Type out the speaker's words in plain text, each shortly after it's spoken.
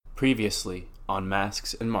Previously on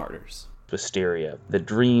Masks and Martyrs. Wisteria, the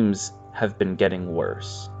dreams have been getting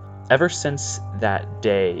worse. Ever since that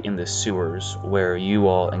day in the sewers where you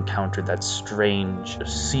all encountered that strange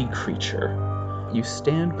sea creature, you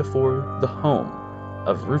stand before the home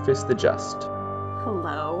of Rufus the Just.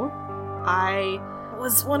 Hello. I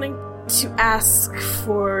was wanting to ask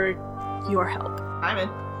for your help. I'm in.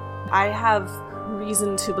 I have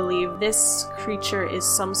reason to believe this creature is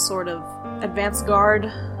some sort of advance guard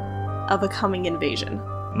of a coming invasion.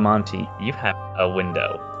 Monty, you have a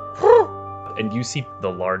window. And you see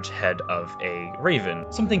the large head of a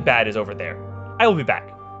raven. Something bad is over there. I will be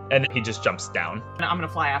back. And he just jumps down. I'm gonna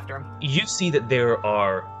fly after him. You see that there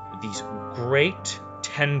are these great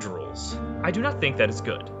tendrils. I do not think that is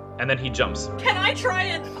good. And then he jumps. Can I try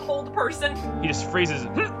and hold the person? He just freezes.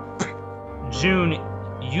 June,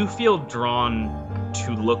 you feel drawn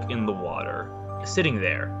to look in the water. Sitting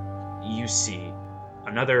there, you see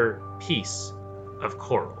another piece of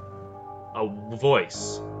coral. A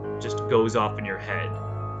voice just goes off in your head.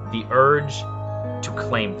 The urge to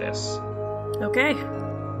claim this. Okay.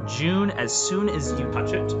 June, as soon as you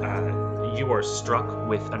touch it, you are struck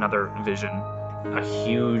with another vision. A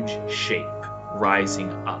huge shape rising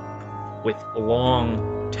up with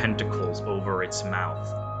long tentacles over its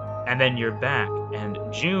mouth. And then you're back, and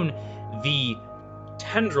June, the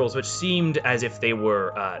tendrils, which seemed as if they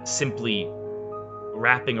were simply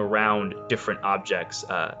wrapping around different objects,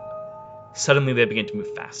 suddenly they begin to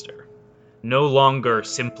move faster. No longer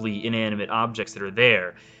simply inanimate objects that are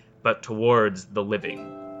there, but towards the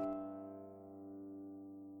living.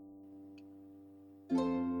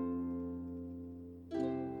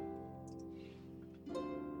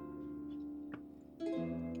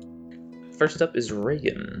 First up is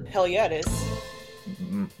Reagan. Hell yeah, it is.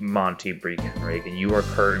 Monty, Breek, and Reagan, you are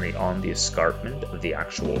currently on the escarpment of the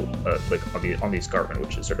actual, on the escarpment,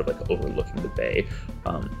 which is sort of like overlooking the bay.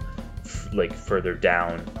 Further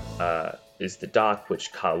down is the dock,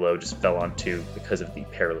 which Kahlo just fell onto because of the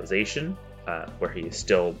paralyzation, where he is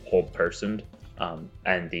still whole-personed,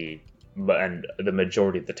 and the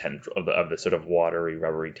majority of the sort of watery,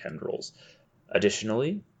 rubbery tendrils.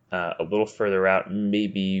 Additionally, a little further out,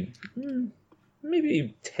 maybe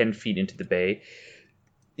 10 feet into the bay,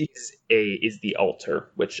 is the altar,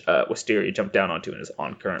 which Wisteria jumped down onto and is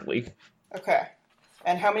on currently. Okay.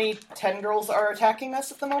 And how many tendrils are attacking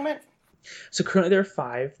us at the moment? So currently there are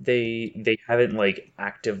 5. They haven't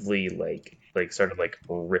actively started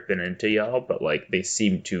ripping into y'all, but they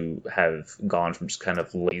seem to have gone from just kind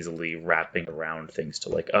of lazily wrapping around things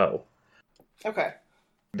to oh. Okay.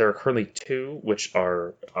 There are currently 2 which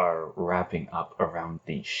are wrapping up around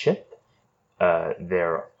the ship.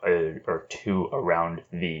 There are 2 around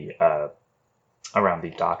the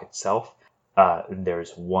dock itself.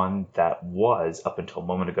 There's one that was up until a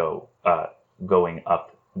moment ago going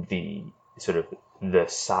up the sort of the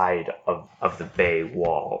side of the bay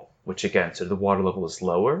wall, which again, so the water level is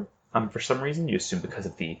lower. For some reason, you assume because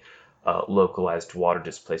of the localized water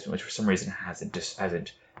displacement, which for some reason hasn't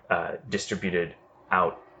distributed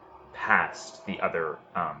out past the other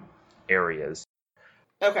areas.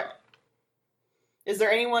 Okay. Is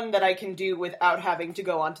there anyone that I can do without having to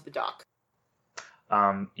go onto the dock?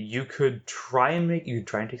 You could try and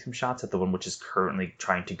take some shots at the one which is currently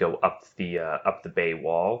trying to go up the bay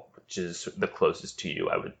wall, which is the closest to you.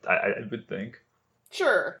 I would think.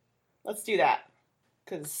 Sure, let's do that.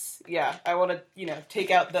 Because I want to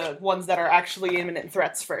take out the ones that are actually imminent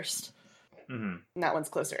threats first. Mm-hmm. And that one's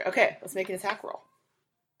closer. Okay, let's make an attack roll.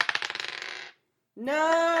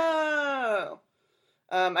 No.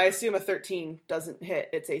 I assume a 13 doesn't hit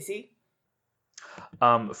its AC.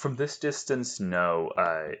 From this distance, no.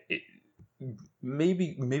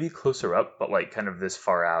 Maybe closer up, but kind of this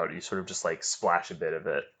far out, you sort of just splash a bit of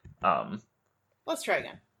it. Let's try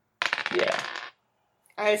again. Yeah.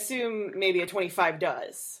 I assume maybe a 25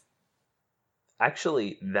 does.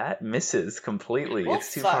 Actually, that misses completely. Well,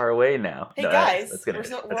 it's too fuck. far away now. Hey no, guys, that's gonna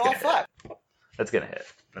we're all fucked. That's gonna hit.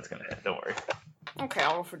 Don't worry. Okay,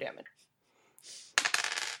 I'll roll for damage.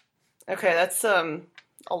 Okay, that's a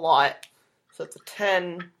lot. So it's a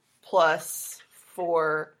 10 plus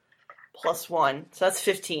 4 plus 1. So that's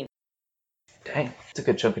 15. Dang, it's a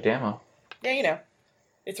good chunk of ammo. Yeah,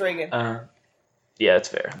 it's Reagan. Yeah, it's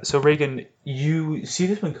fair. So Reagan, you see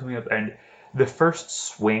this one coming up, and the first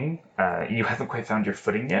swing, you haven't quite found your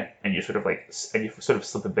footing yet, and you sort of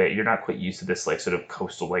slip a bit. You're not quite used to this sort of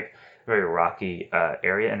coastal, very rocky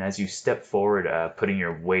area, and as you step forward, putting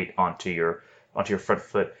your weight onto your front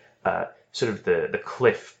foot, sort of the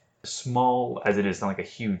cliff, small as it is, not a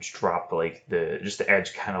huge drop, but the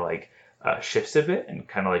edge kind of shifts a bit and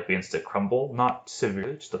kind of like begins to crumble, not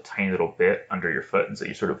severely, just a tiny little bit under your foot, and so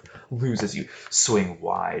you sort of lose as you swing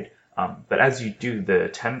wide. But as you do, the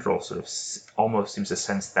tendril sort of almost seems to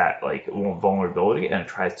sense that like vulnerability, and it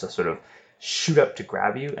tries to sort of shoot up to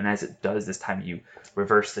grab you. And as it does, this time you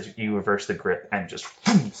reverse the grip and just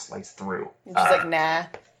slice through. It's just like, nah.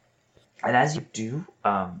 And as you do,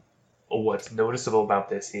 what's noticeable about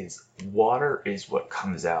this is water is what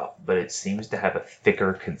comes out, but it seems to have a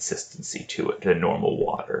thicker consistency to it than normal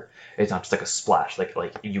water. It's not just like a splash.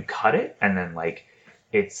 Like you cut it, and then like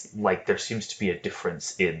it's like there seems to be a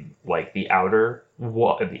difference in like the outer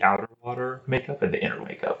water makeup and the inner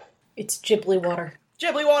makeup. It's Ghibli water.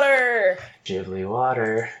 Ghibli water! Ghibli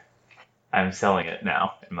water. I'm selling it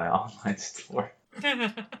now in my online store.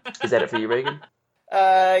 Is that it for you, Reagan?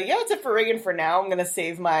 Yeah, that's it for Reagan for now. I'm gonna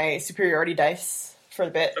save my superiority dice for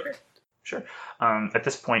the bit. Okay. Sure. At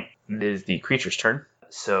this point, it is the creature's turn.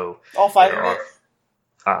 So all 5 of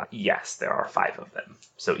it? Yes, there are 5 of them.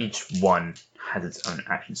 So each one has its own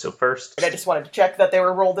action. So first... I just wanted to check that they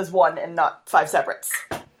were rolled as 1 and not 5 separates.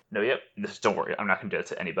 No, yep. Just don't worry. I'm not going to do it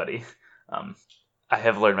to anybody. I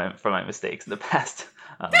have learned from my mistakes in the past.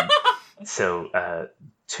 So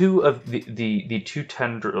 2 of the two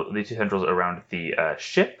tendrils around the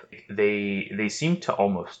ship, they seem to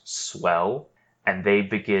almost swell, and they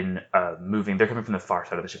begin moving. They're coming from the far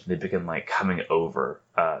side of the ship, and they begin like coming over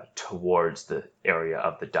towards the area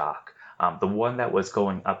of the dock. The one that was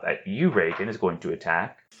going up at you, Reagan, is going to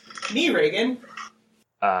attack. Me, Reagan?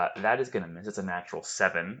 That is going to miss. It's a natural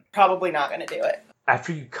 7. Probably not going to do it.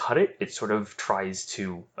 After you cut it, it sort of tries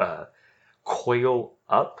to coil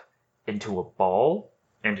up into a ball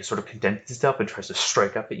and just sort of condense itself and tries to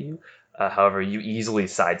strike up at you. However, you easily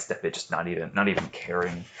sidestep it, just not even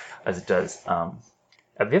caring as it does.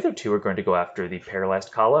 And the other 2 are going to go after the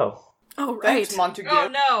paralyzed Kahlo. Oh, right. Thanks, Montague. Oh,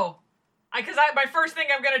 no. Because my first thing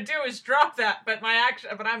I'm going to do is drop that, but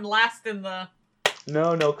I'm last in the...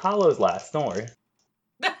 No, Kahlo's last. Don't worry.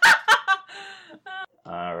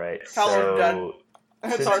 All right. Kahlo's done.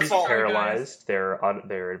 Since It's our he's fault. paralyzed, they're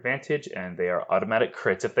advantage, and they are automatic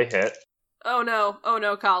crits if they hit. Oh no,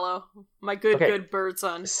 Kahlo. My good bird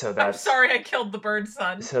son. So I'm that's sorry I killed the bird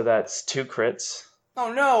son. So that's 2 crits.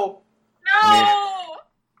 Oh no. No!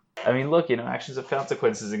 I mean, look, actions have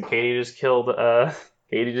consequences, and Katie just killed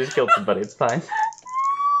somebody. It's fine.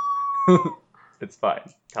 It's fine.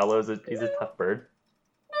 He's a tough bird.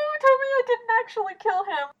 No, tell me I didn't actually kill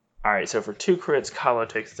him. All right, so for 2 crits, Kahlo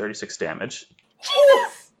takes 36 damage.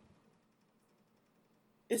 Jesus!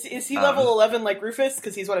 Is he level 11 like Rufus,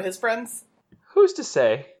 because he's one of his friends? Who's to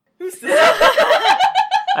say? Who's this?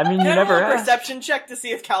 I mean, you Can I never roll a asked. perception check to see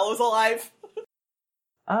if Kahlo's alive?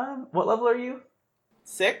 What level are you?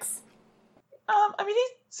 6? I mean, he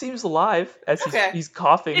seems alive as Okay. he's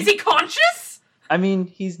coughing. Is he conscious? I mean,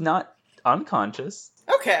 he's not unconscious.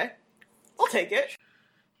 Okay. I'll take it.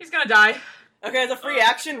 He's gonna die. Okay, as a free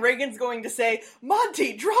action, Reagan's going to say,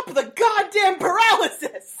 Monty, drop the goddamn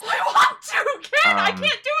paralysis! I want to, Ken! I can't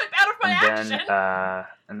do it out of my And action! then,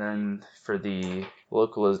 and then for the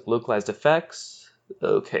localized effects,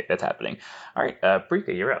 okay, that's happening. All right,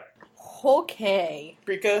 Brika, you're up. Okay.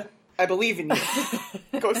 Brika, I believe in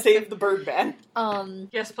you. Go save the Birdman.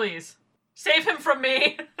 Yes, please. Save him from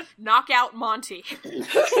me! Knock out Monty.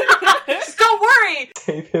 Don't worry!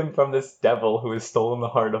 Save him from this devil who has stolen the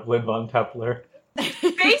heart of Lynn Von Tepler.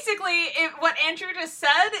 Basically, what Andrew just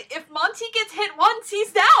said, if Monty gets hit once,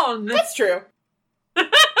 he's down! That's true.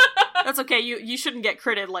 That's okay, you shouldn't get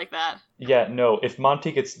critted like that. Yeah, no, if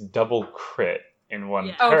Monty gets double crit in one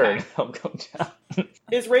Yeah. turn, Okay. he'll go down.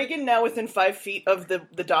 Is Reagan now within 5 feet of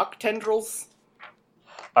the dock tendrils?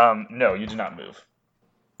 No, you do not move.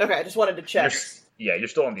 Okay, I just wanted to check. You're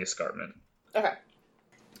still on the escarpment. Okay.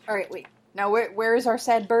 Alright, wait. Now where is our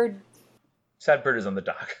sad bird? Sad bird is on the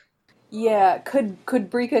dock. Yeah, could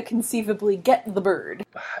Brika conceivably get the bird?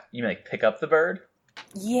 You mean like pick up the bird?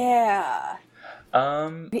 Yeah.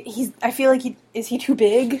 I feel like is he too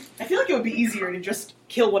big? I feel like it would be easier to just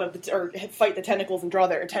kill one of the or fight the tentacles and draw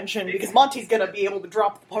their attention because Monty's gonna be able to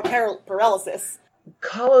drop the paralysis.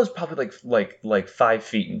 Kahlo's probably like 5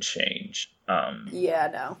 feet and change. Yeah,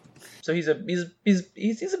 no. So he's a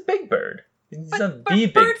big bird. He's But the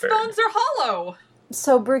big birds' bird. bones are hollow!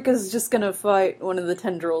 So Brika's just gonna fight one of the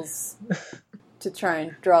tendrils to try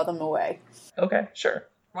and draw them away. Okay, sure.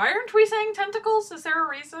 Why aren't we saying tentacles? Is there a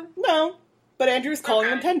reason? No, but Andrew's calling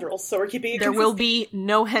them Okay. tendrils, so we're keeping it There will consistent. be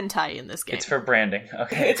no hentai in this game. It's for branding.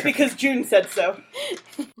 Okay. It's because June said so.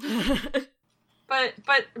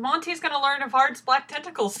 But Monty's gonna learn of Ard's black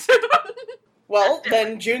tentacles soon. Well,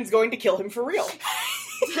 then June's going to kill him for real.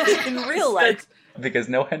 In real life. Because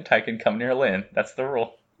no hentai can come near Lynn. That's the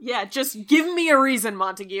rule. Yeah, just give me a reason,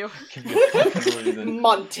 Montague. Give me a fucking reason.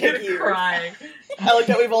 Montague. Crying. I like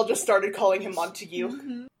that we've all just started calling him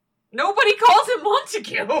Montague. Nobody calls him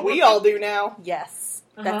Montague. We all do now. Yes,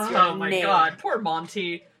 that's Oh your my name. god, poor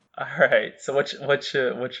Monty. Alright, so what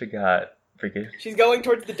you got, Freaky? She's going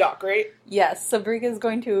towards the dock, right? Yes, so Brika is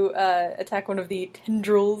going to attack one of the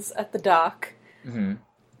tendrils at the dock. Mm-hmm.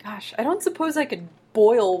 Gosh, I don't suppose I could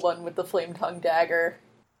boil one with the flame tongue dagger.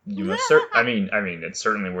 You must I mean, it's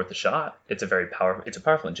certainly worth a shot. It's a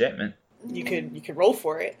powerful enchantment. You could roll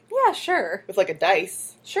for it Yeah, sure. with like a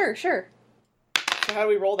dice. Sure. So how do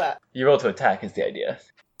we roll that? You roll to attack is the idea.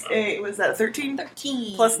 Was that a 13?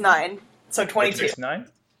 13. Plus 9. So 22. 9?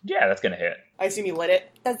 Yeah, that's gonna hit. I assume you lit it?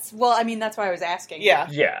 That's that's why I was asking. Yeah.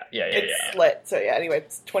 Yeah. It's lit. So yeah, anyway,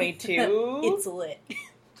 it's 22. It's lit.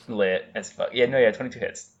 Lit as fuck. 22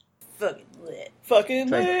 hits. Fucking lit. Fucking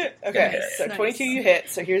Twenty- lit. Okay, Nice. so 22 you hit.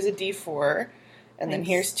 So here's a d4. And then Nice.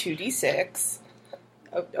 here's 2d6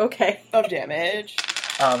 Oh, okay. of damage.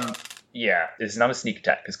 Yeah, it's not a sneak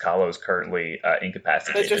attack because Kahlo is currently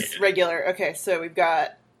incapacitated. That's just regular. Okay, so we've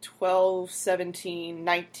got 12, 17,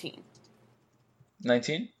 19.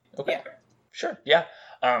 19? Okay. Yeah. Sure. Yeah.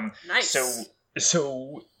 Nice.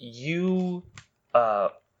 So you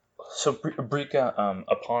Brika,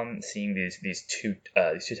 upon seeing these two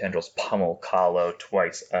tendrils pummel Kahlo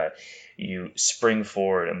twice, you spring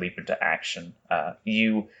forward and leap into action.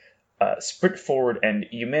 You sprint forward and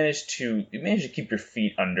you manage to keep your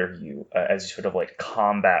feet under you as you sort of like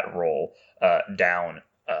combat roll down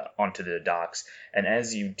onto the docks. And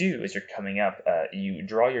as you do, as you're coming up, you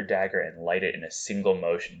draw your dagger and light it in a single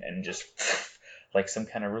motion and just like some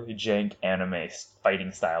kind of really jank anime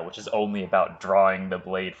fighting style, which is only about drawing the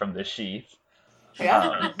blade from the sheath.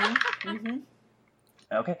 Yeah.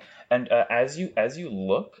 Okay, and as you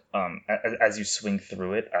look, as you swing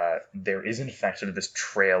through it, there is in fact sort of this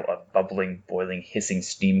trail of bubbling, boiling, hissing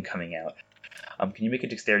steam coming out. Can you make a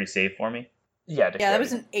dexterity save for me? Yeah, dexterity. Yeah, that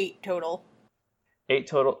was an 8 total. 8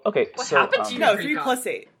 total. Okay, What so happened to you? No, Free 3 con. plus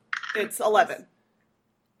 8. It's 11.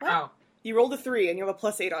 Oh. You rolled a 3 and you have a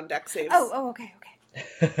plus 8 on dex saves. Oh, okay.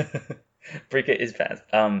 Brika is fast.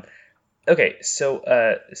 Okay, so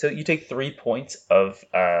you take 3 points of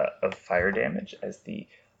fire damage as the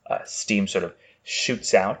steam sort of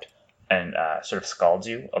shoots out and sort of scalds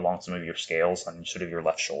you along some of your scales on sort of your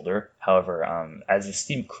left shoulder. However, as the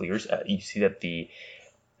steam clears, you see that the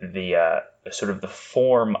sort of the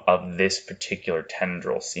form of this particular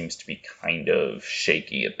tendril seems to be kind of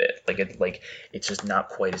shaky a bit. Like it's just not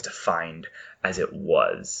quite as defined as it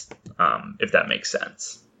was, if that makes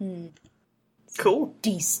sense. Cool.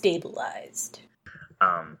 Destabilized.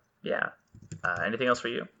 Yeah. Anything else for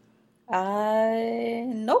you?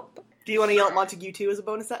 Nope. Do you want to yell at Montague too as a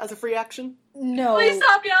bonus, as a free action? No. Please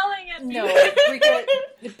stop yelling at me. No, Brika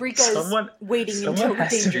is waiting until Someone the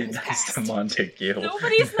has to danger be is nice past. to Montague.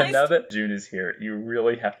 Nobody's nice Now to- that June is here, you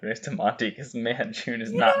really have to be nice to Monty, because man, June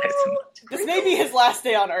is not nice to Monty. This may be his last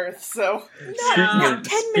day on Earth, so. Not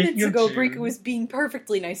 10 minutes ago, June- Brika was being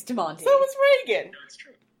perfectly nice to Monty. So was Reagan.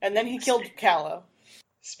 And then he killed Callow.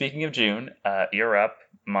 Speaking of June, you're up.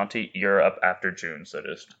 Monty, you're up after June, so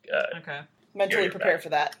just Okay. Mentally you're prepare back. for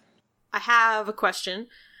that. I have a question,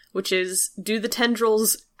 which is, do the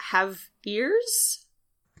tendrils have ears?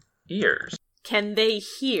 ears. Can they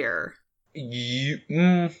hear?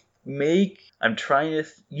 I'm trying to.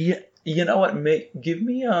 You know what? Give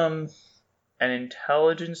me an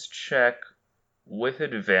intelligence check with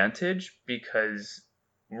advantage, because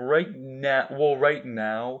right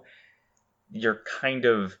now you're kind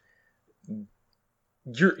of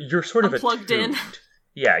you're sort of I'm plugged in. attuned.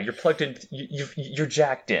 Yeah, you're plugged in. You're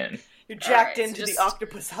jacked in. You're jacked Alright, into so just- the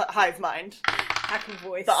octopus hive mind. Hacker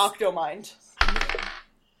voice. The octo mind.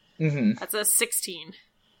 Mm-hmm. That's a 16.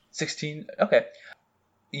 16. Okay.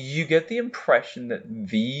 You get the impression that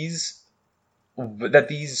these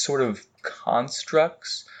sort of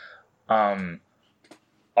constructs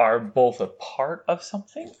are both a part of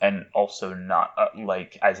something and also not,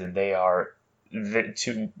 like, as in they are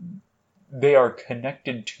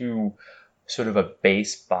connected to sort of a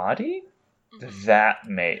base body. That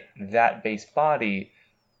base body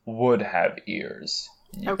would have ears,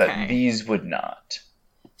 Okay. but these would not.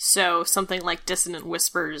 So something like dissonant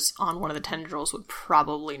whispers on one of the tendrils would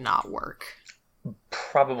probably not work.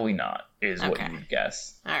 Probably not, is what Okay. you would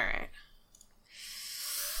guess. Alright.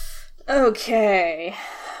 Okay.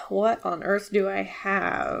 What on earth do I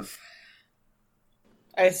have?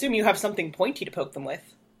 I assume you have something pointy to poke them with.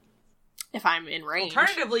 If I'm in range.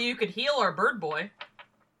 Alternatively, you could heal our bird boy.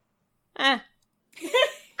 Eh.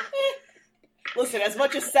 Listen, as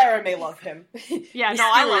much as Sarah may love him. Yeah, no,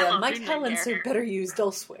 I Mysteria, love my Dude talents Nightmare. are better used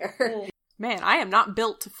elsewhere. Man, I am not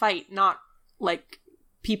built to fight, not like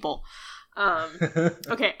people.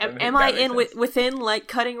 Okay, am I in within like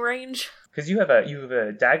cutting range? Because you have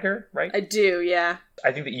a dagger, right? I do, yeah.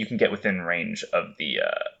 I think that you can get within range of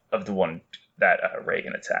the one that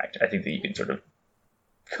Reagan attacked. I think that you can sort of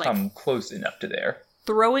come close enough to there.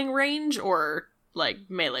 Throwing range or like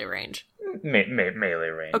melee range? Melee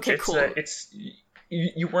range. Okay, cool.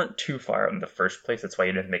 You weren't too far out in the first place. That's why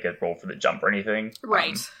you didn't make a roll for the jump or anything.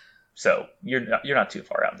 Right. So you're not too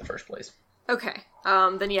far out in the first place. Okay.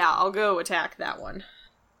 Then yeah, I'll go attack that one.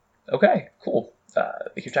 Okay, cool.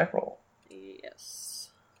 Make your attack roll. Yes.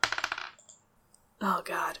 Oh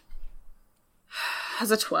god.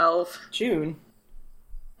 Has a 12. June.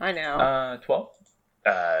 I know. 12?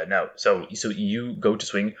 No. So you go to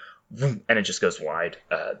swing, and it just goes wide.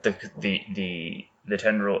 The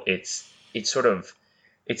tendril, it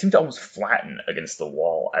seemed to almost flatten against the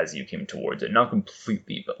wall as you came towards it. Not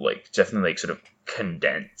completely, but like definitely like sort of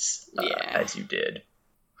condense as you did.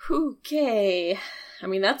 Okay. I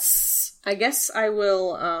mean, I guess I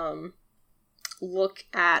will look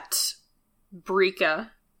at Brika.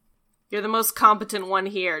 You're the most competent one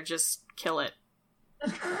here. Just kill it.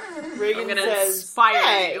 Reagan I'm gonna says, inspire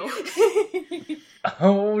 "Hey." you.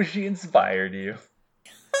 Oh, she inspired you.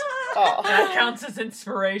 Oh. That counts as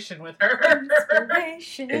inspiration with her.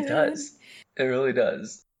 It does. It really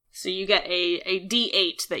does. So you get a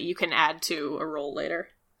D8 that you can add to a roll later.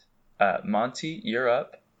 Monty, you're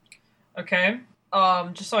up. Okay.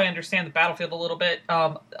 Just so I understand the battlefield a little bit,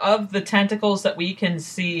 of the tentacles that we can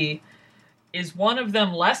see, is one of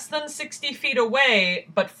them less than 60 feet away,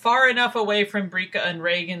 but far enough away from Brika and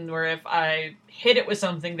Reagan where if I hit it with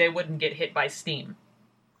something, they wouldn't get hit by steam?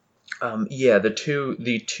 Yeah, the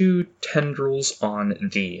two tendrils on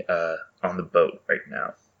the boat right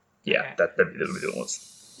now. Yeah, Okay. that'd be the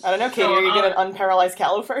ones. I don't know, Katie, So, are you gonna unparalyze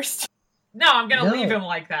Callow first? No, I'm gonna No. leave him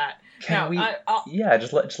like that. Can we? I'll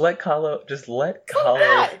Just let Kahlo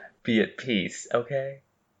be at peace, okay?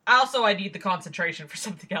 also, I need the concentration for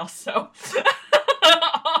something else, so...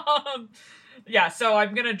 yeah, so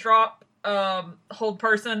I'm gonna drop hold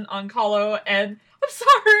person on Kahlo, and I'm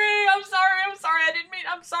sorry, I didn't mean,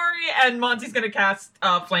 I'm sorry, and Monty's gonna cast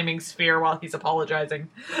Flaming Sphere while he's apologizing.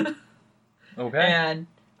 Okay. And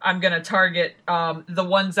I'm gonna target the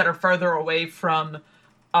ones that are further away from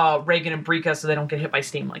Reagan and Brika so they don't get hit by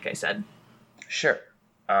steam, like I said. Sure.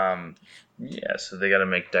 Yeah, so they gotta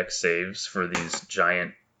make dex saves for these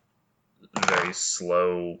giant, very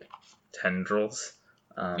slow tendrils.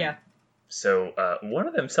 Yeah. So one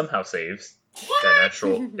of them somehow saves.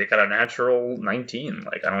 They got a natural 19.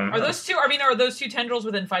 Like, I don't know. Are those two tendrils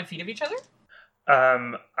within 5 feet of each other?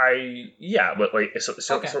 But like,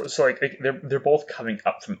 Okay. so like they're both coming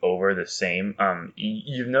up from over the same.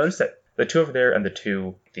 You've noticed that the two over there and the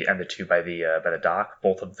two by the dock,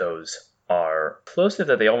 both of those are close enough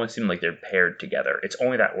that they almost seem like they're paired together. It's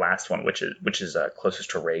only that last one which is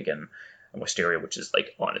closest to Reagan and Wisteria, which is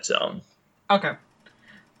like on its own. Okay.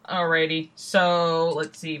 Alrighty. So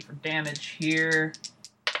let's see for damage here.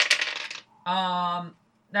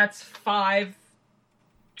 That's 5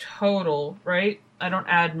 total, right? I don't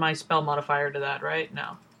add my spell modifier to that, right?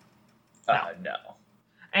 No. No.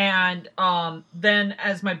 And then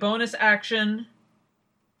as my bonus action,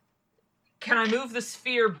 can I move the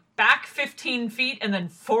sphere back 15 feet and then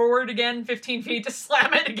forward again 15 feet to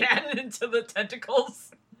slam it again into the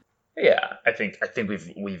tentacles? Yeah, I think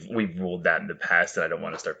we've ruled that in the past, and I don't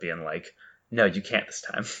want to start being like, no, you can't this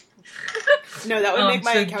time. No, that would make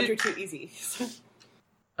my so encounter too easy.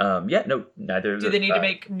 Yeah, no, neither. Do they need to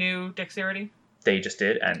make new dexterity? They just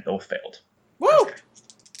did, and both failed. Woo!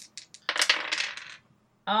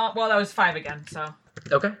 Well, that was 5 again, so.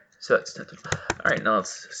 Okay, so that's 10. All right, now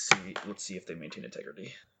let's see if they maintain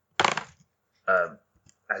integrity.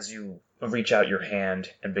 As you reach out your hand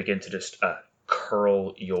and begin to just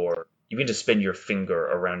curl you begin to spin your finger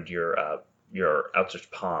around your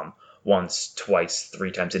outstretched palm once, twice,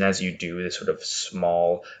 3 times, and as you do, this sort of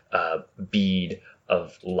small bead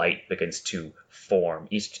of light begins to form.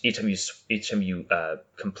 Each time you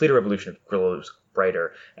complete a revolution, it grows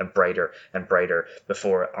brighter and brighter and brighter.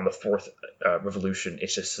 Before, on the 4th revolution,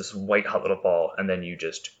 it's just this white hot little ball, and then you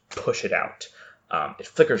just push it out. It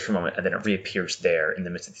flickers for a moment, and then it reappears there in the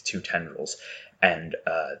midst of the 2 tendrils, and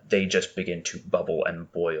they just begin to bubble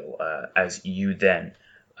and boil as you then,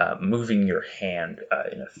 moving your hand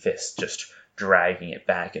in a fist, just dragging it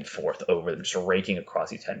back and forth over them, just raking across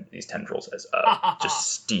these tendrils as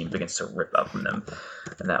just steam begins to rip up from them.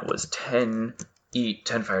 And that was 10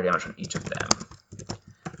 fire damage on each of them.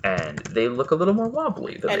 and they look a little more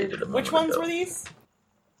wobbly than they did a And moment which ones ago. were these?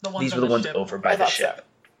 The ones These on were the ones ship. over by I the thought ship. so.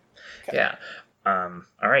 Okay. Yeah.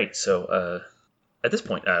 All right. So at this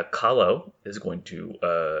point, Kahlo is going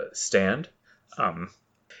to stand.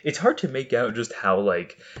 It's hard to make out just how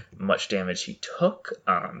like much damage he took,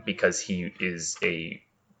 because he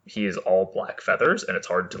is all black feathers, and it's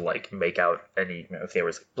hard to like make out any if there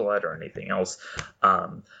was like, blood or anything else.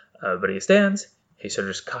 But he stands. He sort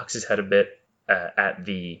of just cocks his head a bit at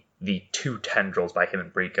the two tendrils by him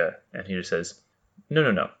and Brika, and he just says,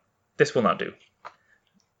 "No, this will not do."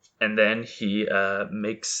 And then he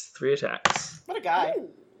makes 3 attacks. What a guy.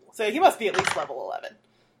 So he must be at least level 11.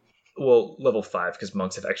 Well, level 5, because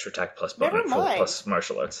monks have extra attack plus Never bonus mind. plus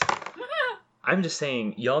martial arts. I'm just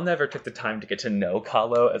saying, y'all never took the time to get to know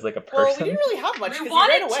Kahlo as like a Well, we person. didn't really have much We because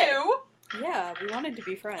he ran wanted away. to. Yeah, we wanted to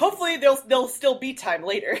be friends. Hopefully there'll still be time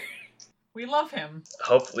later. We love him.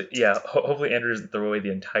 Hopefully, yeah. Hopefully, Andrew doesn't throw away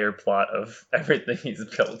the entire plot of everything he's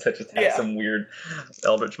built to just have Yeah. some weird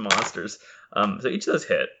eldritch monsters. So each of those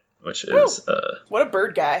hit, which is What a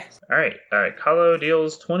bird guy. all right. Kahlo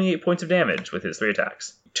deals 28 points of damage with his 3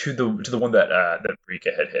 attacks to the one that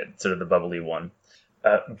Brika had hit, sort of the bubbly one.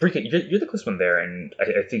 Brika, you're the closest one there, and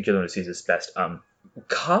I think you're the one who sees this best.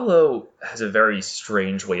 Kahlo has a very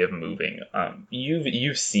strange way of moving.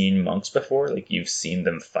 You've seen monks before, like you've seen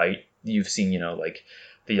them fight. You've seen like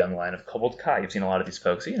the young line of Kobold Kai. You've seen a lot of these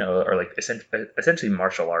folks, are like essentially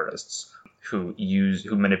martial artists who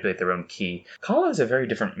manipulate their own ki. Kahlo has a very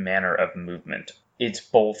different manner of movement. It's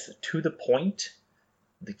both to the point,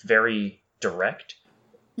 like very direct,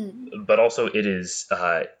 but also it is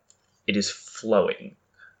flowing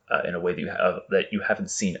in a way that you haven't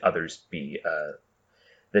seen others be.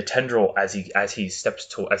 The tendril, as he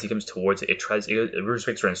comes towards it, it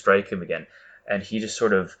respects and strike him again, and he just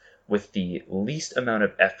sort of, with the least amount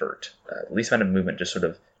of effort, least amount of movement, just sort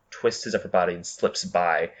of twists his upper body and slips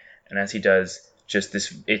by. And as he does, just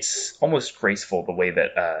this, it's almost graceful the way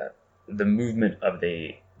that the movement of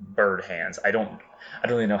the bird hands. I don't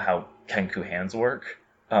really know how Kenku hands work,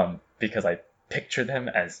 because I picture them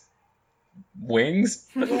as wings,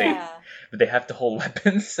 but they have to hold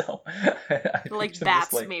weapons, so I Like picture them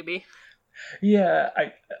bats, just maybe. Yeah,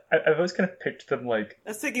 I've always kind of pictured them like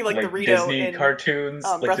I was thinking like Dorito Disney in cartoons,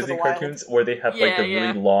 Breath like of the Disney Wild. cartoons where they have like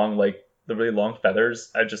Yeah, the really long feathers.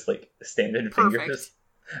 I just like standing Perfect. fingers.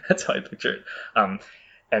 That's how I picture it.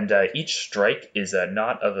 And each strike is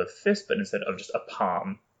not of a fist, but instead of just a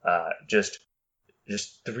palm. Just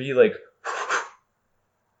 3 like,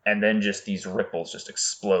 and then just these ripples just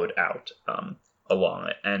explode out along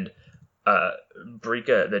it. And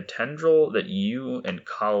Brika, the tendril that you and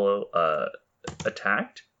Kahlo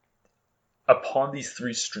attacked, upon these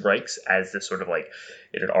 3 strikes, as this sort of like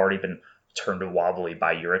it had already been turned wobbly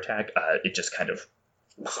by your attack, it just kind of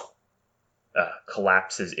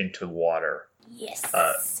collapses into water.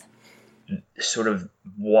 Yes. Sort of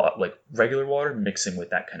like regular water mixing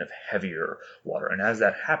with that kind of heavier water. And as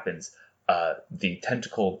that happens, the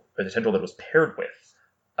tendril that was paired with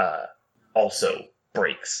also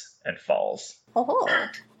breaks and falls. Oh.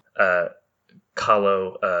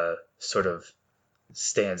 Kahlo sort of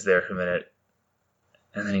stands there for a minute,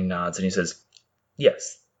 and then he nods and he says,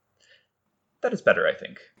 "Yes, that is better, I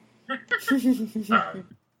think."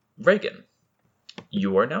 Reagan,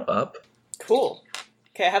 you are now up. Cool.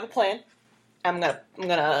 Okay, I have a plan. I'm gonna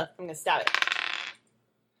stab it.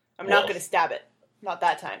 I'm not Well. gonna stab it. Not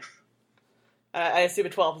that time. I assume a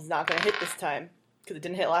 12 is not gonna hit this time because it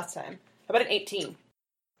didn't hit last time. How about an 18?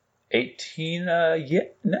 18,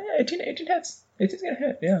 18 hits. 18's gonna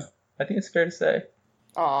hit, yeah. I think it's fair to say.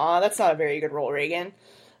 Aw, that's not a very good roll, Reagan.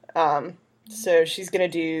 So she's gonna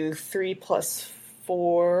do 3 plus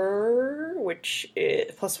 4, which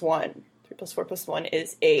is plus 1. 3 plus 4 plus 1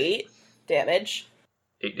 is 8 damage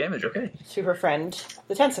 8 damage, okay. to her friend,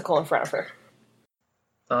 the tentacle in front of her.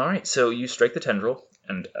 Alright, so you strike the tendril,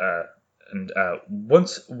 and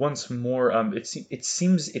once more, it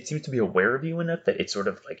seems to be aware of you enough that it's sort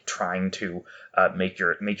of like trying to make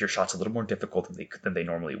your shots a little more difficult than they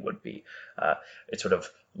normally would be. It sort of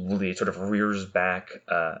rears back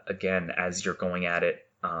again as you're going at it,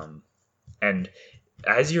 and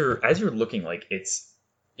as you're looking, like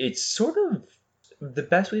it's sort of, the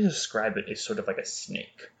best way to describe it is sort of like a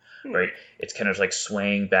snake. Right? It's kind of like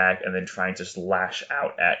swaying back and then trying to just lash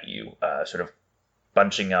out at you, sort of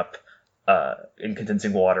bunching up in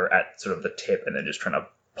condensing water at sort of the tip and then just trying to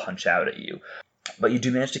punch out at you. But you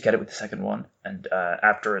do manage to get it with the second one, and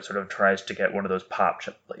after it sort of tries to get one of those pot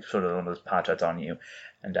shots on you,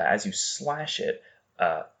 and as you slash it,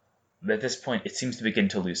 at this point it seems to begin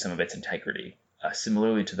to lose some of its integrity,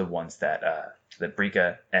 similarly to the ones that that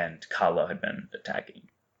Brika and Kala had been attacking.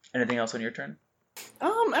 Anything else on your turn? I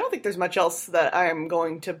don't think there's much else that I'm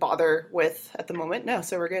going to bother with at the moment. No,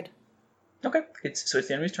 so we're good. Okay, it's the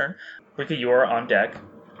enemy's turn. Brika, you are on deck,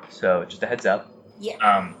 so just a heads up.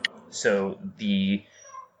 Yeah. So the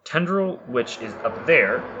tendril, which is up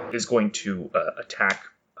there, is going to attack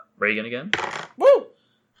Reagan again. Woo!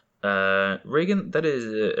 Reagan, that is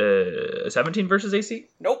a 17 versus AC?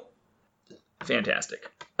 Nope. Fantastic.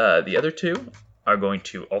 The other two are going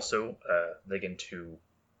to also, the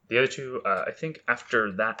other two, I think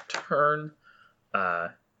after that turn,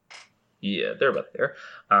 yeah, they're about there.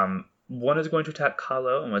 One is going to attack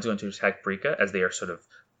Kalo, and one's going to attack Brika as they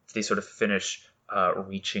sort of finish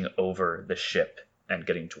reaching over the ship and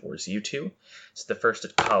getting towards you two. So the first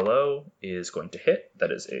at Kalo is going to hit.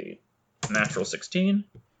 That is a natural 16.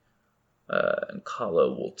 And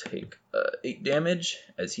Kalo will take 8 damage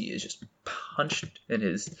as he is just punched in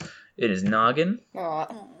his noggin. Aw.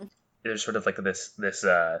 There's sort of like this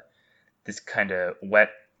kind of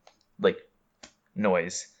wet like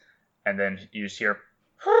noise, and then you just hear.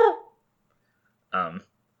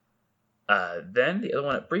 Then the other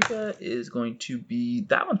one at Brika is going to be,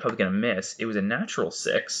 that one's probably gonna miss. It was a natural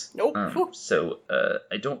 6. Nope. So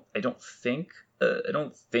I don't think a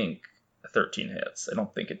 13 hits. I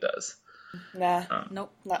don't think it does. Nah,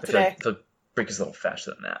 Nope. not I feel like, today. Brika's a little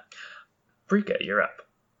faster than that. Brika, you're up.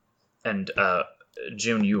 And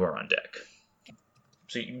June, you are on deck.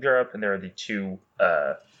 So you're up, and there are the two,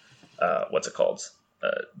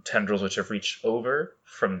 tendrils which have reached over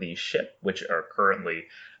from the ship, which are currently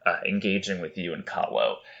engaging with you and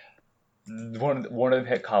Kalo. One of them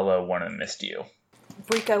hit Kalo, one of them missed you.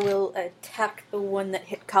 Brika will attack the one that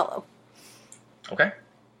hit Kalo. Okay.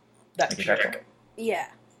 That's Make a attack sure. roll. Yeah.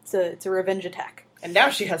 It's a revenge attack. And now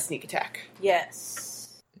she has sneak attack.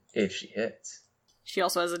 Yes. If she hits. She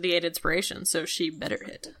also has a D8 inspiration, so she better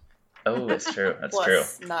hit. Oh, that's true. That's true.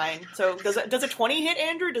 Plus 9. So does a 20 hit,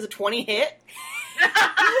 Andrew? Does a 20 hit?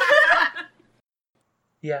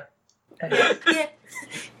 Yeah.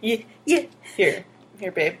 Yeah. Here,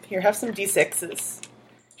 babe. Here, have some D6s.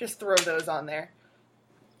 Just throw those on there.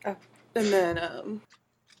 Oh. And then,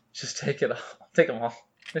 Just take it all. Take them all.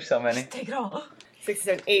 There's so many. Take it all.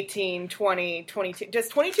 67, 18, 20, 22. Does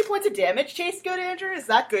 22 points of damage chase good, Andrew? Is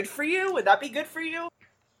that good for you? Would that be good for you?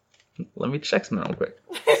 Let me check some real quick.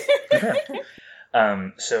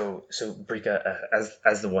 So Brika,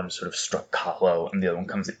 as the one sort of struck Kalo and the other one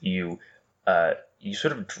comes at you, you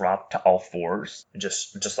sort of drop to all fours,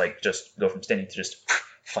 just go from standing to just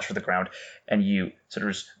flush with the ground, and you sort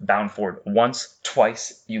of just bound forward once,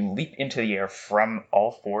 twice. You leap into the air from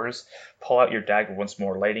all fours, pull out your dagger once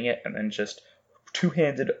more, lighting it, and then just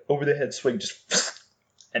two-handed over the head swing, just.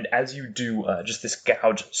 And as you do, just this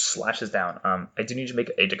gouge slashes down. I do need you to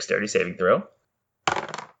make a dexterity saving throw.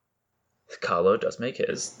 Kalo does make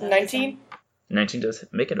his. 19? 19 does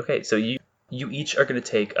make it. Okay, so you each are going to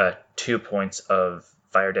take 2 points of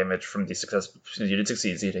fire damage from the success. You did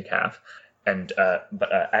succeed, so you take half. And but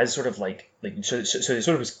as sort of so there's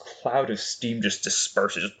sort of this cloud of steam just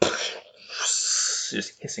disperses,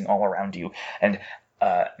 just hissing all around you. And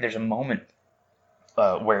there's a moment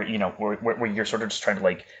where you're sort of just trying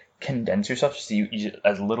to condense yourself, so you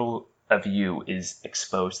as little of you is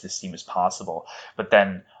exposed to the steam as possible. But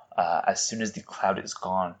then as soon as the cloud is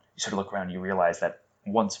gone, you sort of look around and you realize that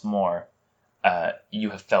once more you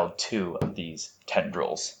have felled 2 of these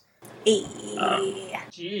tendrils.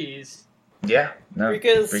 Jeez. Yeah, no.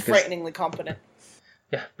 Brika's frighteningly competent.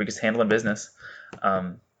 Yeah, Brika's handling business.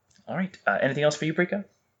 All right. Anything else for you, Brika?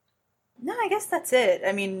 No, I guess that's it.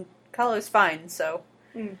 I mean, Kalo's fine, so...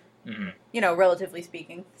 relatively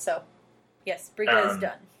speaking. So, yes, Brika is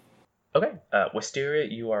done. Okay. Wisteria,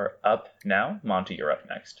 you are up now. Monty, you're up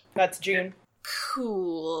next. That's June.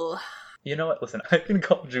 Cool. You know what? Listen, I can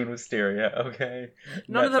call June Wisteria, okay?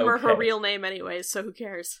 None of That's them are her okay. real name anyways, so who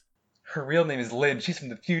cares? Her real name is Lynn. She's from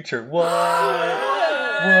the future. What?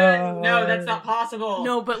 No, that's not possible.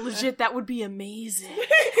 No, but legit, that would be amazing.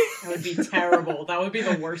 That would be terrible. That would be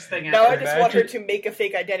the worst thing ever. Now I just want her to make a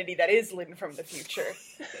fake identity that is Lynn from the future.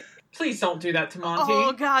 Please don't do that to Monty.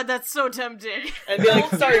 Oh god, that's so tempting. And be like,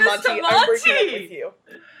 sorry, do this Monty, to I'm breaking Monty!" up with you.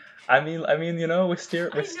 I mean,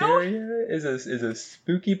 Wisteria is a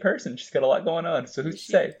spooky person. She's got a lot going on. So who's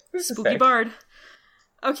to say? Who's to Spooky say? bard.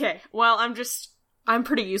 Okay, well, I'm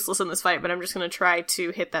pretty useless in this fight, but I'm just gonna try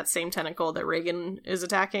to hit that same tentacle that Reagan is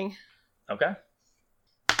attacking. Okay.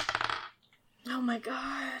 Oh my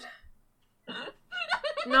god.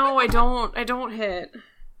 No, I don't hit. Do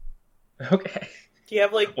Okay. you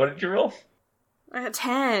have, What did you roll? I had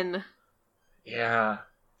 10. Yeah.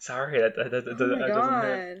 Sorry, that Oh my doesn't hit.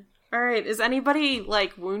 god. Alright, is anybody,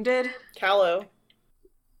 wounded? Callow.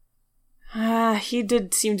 He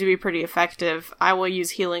did seem to be pretty effective. I will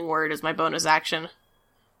use Healing Word as my bonus action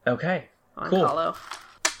Okay. on Cool. Kahlo.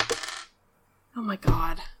 Oh my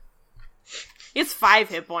god. It's 5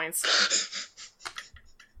 hit points.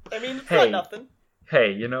 I mean, it's Hey. not nothing.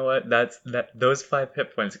 Hey, you know what? Those 5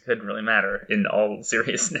 hit points couldn't really matter in all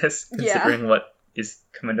seriousness, Yeah. considering what is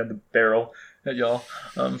coming down the barrel at y'all.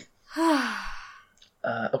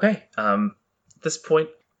 Okay. At this point,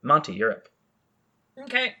 Monty, you're up.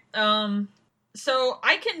 Okay, so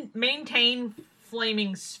I can maintain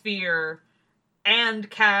Flaming Sphere and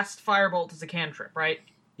cast Firebolt as a cantrip, right?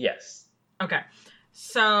 Yes. Okay,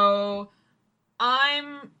 so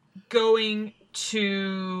I'm going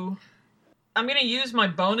to use my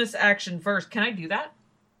bonus action first. Can I do that?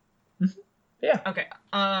 Yeah. Okay,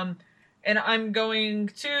 and I'm going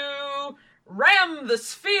to ram the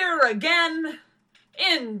sphere again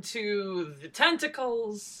into the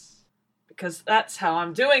tentacles. Because that's how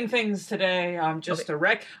I'm doing things today. I'm just a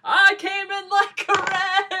wreck. I came in like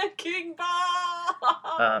a wrecking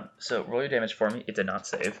ball! So roll your damage for me. It did not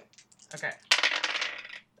save. Okay.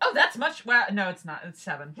 Oh, that's much... Well, no, it's not. It's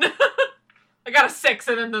 7. I got a 6,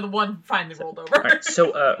 and then the 1 finally rolled over. Alright,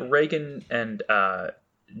 so Reagan and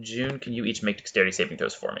June, can you each make dexterity saving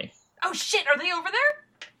throws for me? Oh, shit! Are they over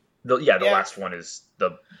there? The Yeah. last one is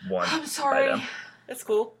the one I'm by sorry. them. That's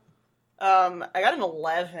cool. I got an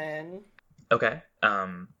 11. Okay.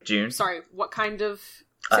 June? Sorry, what kind of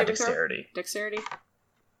saving throw? Dexterity. Dexterity.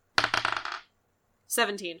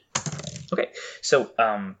 17. Okay, so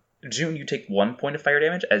June, you take 1 point of fire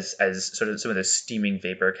damage as sort of some of the steaming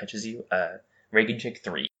vapor catches you. Reagan, you take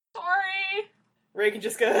 3. Sorry. Reagan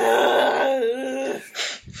just goes.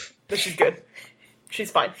 But she's good.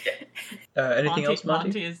 She's fine. Anything else,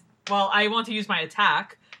 Monty? is... Well, I want to use my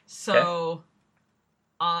attack, so...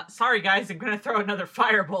 sorry guys, I'm gonna throw another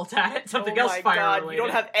firebolt at it. Something else fire related. You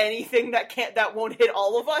don't have anything that won't hit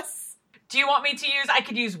all of us? Do you want me to use... I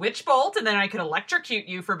could use Witch Bolt, and then I could electrocute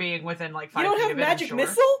you for being within, 5 feet You don't of have it, magic I'm sure.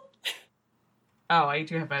 missile? Oh, I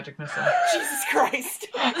do have magic missile. Jesus Christ.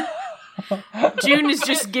 June is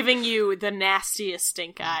just giving you the nastiest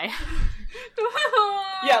stink eye.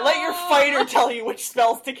 Yeah, let your fighter tell you which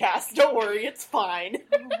spells to cast. Don't worry, it's fine.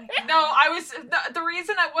 No, I was... The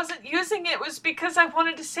reason I wasn't using it was because I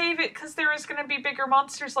wanted to save it, because there was gonna be bigger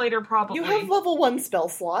monsters later, probably. You have level 1 spell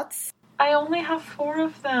slots. I only have 4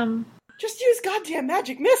 of them. Just use goddamn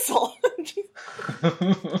magic missile.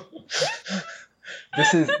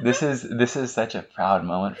 This is such a proud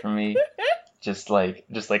moment for me. Just like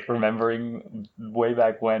remembering way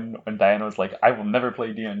back when Diana was like, I will never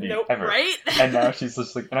play D&D Nope, ever. Right? And now she's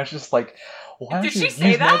just like, why Did don't you she say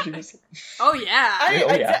use that? magic missile? Oh, yeah.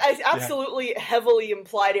 I absolutely heavily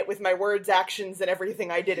implied it with my words, actions, and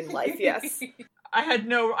everything I did in life, yes. I had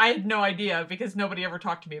no idea, because nobody ever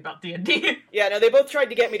talked to me about D&D. Yeah, no, they both tried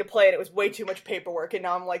to get me to play and it was way too much paperwork, and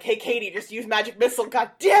now I'm like, hey, Katie, just use magic missile.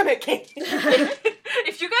 God damn it, Katie!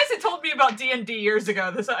 If you guys had told me about D&D years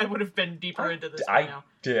ago, I would have been deeper into this by now.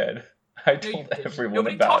 did. I No, you told didn't. everyone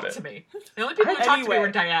Nobody about talked it. to me. The only people who talked to me Anyway.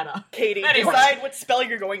 were Diana. Katie, Anyway. decide what spell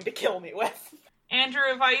you're going to kill me with. Andrew,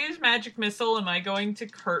 if I use magic missile, am I going to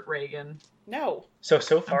hurt Reagan? No. So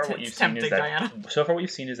far what It's you've seen is tempting, Diana.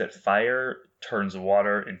 that fire turns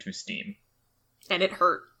water into steam. And it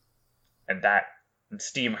hurt. And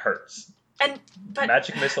steam hurts. But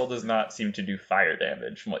Magic missile does not seem to do fire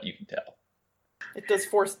damage from what you can tell. It does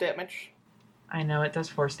force damage. I know it does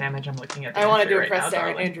force damage. I'm looking at. The I want to entry do right impress now,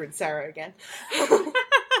 Sarah, darling. Andrew and Sarah again.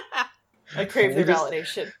 I crave their We just-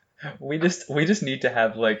 validation. We just need to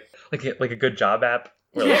have like a good job app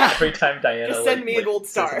where Yeah. every time Diana Just send me a gold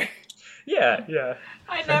star. Yeah.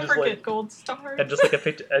 I And never just, like- get gold stars. And just like a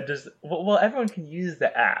picture, and just well, everyone can use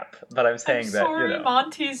the app, but I'm saying I'm that sorry, you know.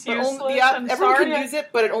 Monty's But useless. only, yeah, I'm everyone sorry. can use it,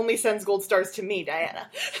 but it only sends gold stars to me, Diana.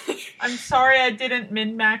 I'm sorry I didn't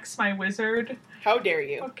min-max my wizard. How dare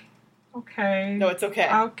you? Okay. No, it's okay.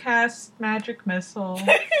 I'll cast magic missile.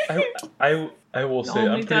 I will say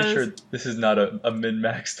Only I'm pretty does- sure this is not a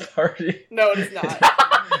min-maxed party. No, it is not.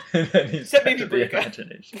 And then he's Except back maybe to the Brika.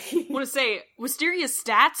 imagination. I want to say, Wisteria's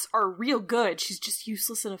stats are real good. She's just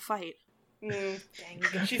useless in a fight.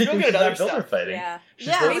 She's real good at other not built for stuff. fighting. Yeah. She's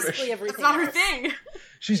Yeah, built for- Basically everything. That's not her else. thing.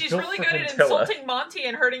 She's She's built really for good at Hantilla. insulting Monty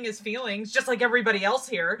and hurting his feelings, just like everybody else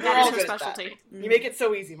here. We're That all is her good at that. specialty. You make it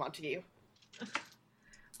so easy, Montague.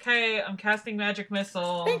 Okay, I'm casting magic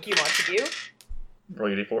missile. Thank you, Montague. Roll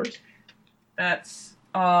your d4s. That's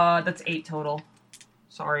 8 total.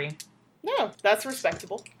 Sorry. No, that's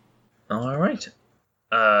respectable. All right.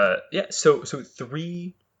 Yeah. So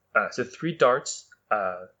three darts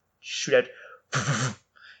shoot at,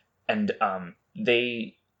 and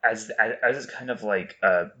they as it's kind of like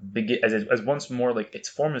as once more like its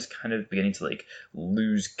form is kind of beginning to like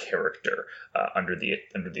lose character under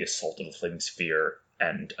the assault of the flaming sphere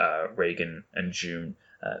and Reagan and June.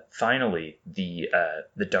 Finally, these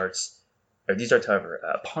darts, however,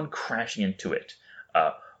 upon crashing into it,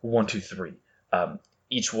 1, 2, 3,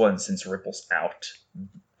 each one since ripples out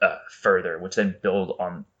further, which then build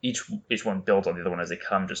on each one builds on the other one as they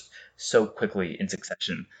come just so quickly in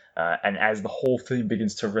succession. And as the whole thing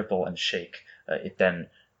begins to ripple and shake, it then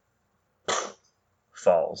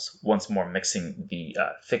falls, once more mixing the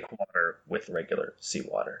thick water with regular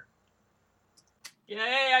seawater. Yay,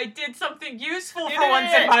 I did something useful You for did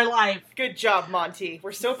once it! in my life. Good job, Monty.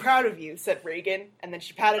 We're so proud of you, said Reagan, and then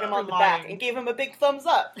she patted him on the back lying. and gave him a big thumbs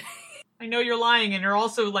up. I know you're lying, and you're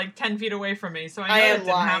also like 10 feet away from me, so I know I it am didn't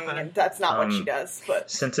lying, happen. and that's not what she does, but...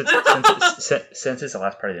 Since it's the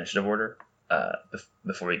last part of the initiative order,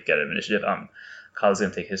 before we get an initiative, Kyle's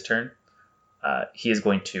going to take his turn. He's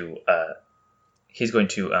going to,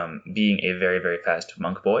 being a very, very fast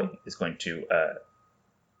monk boy, is going to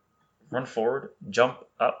run forward, jump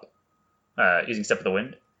up, using Step of the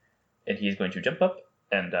Wind, and he's going to jump up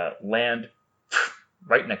and land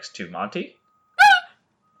right next to Monty.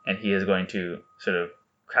 And he is going to sort of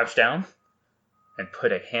crouch down and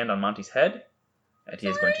put a hand on Monty's head, and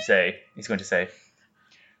he's going to say,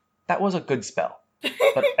 "That was a good spell,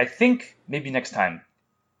 but I think maybe next time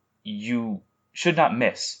you should not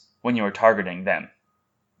miss when you are targeting them."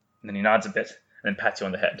 And then he nods a bit and then pats you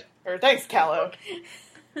on the head. Or thanks, Callow.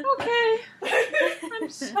 Okay. I'm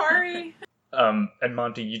sorry. And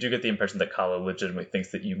Monty, you do get the impression that Kala legitimately thinks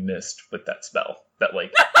that you missed with that spell. That,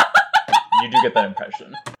 like, you do get that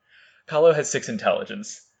impression. Kala has 6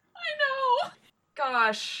 intelligence. I know.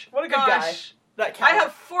 Gosh. What a good guy. That I Callow.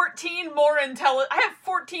 have 14 more I have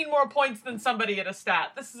 14 more points than somebody at a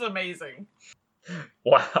stat. This is amazing.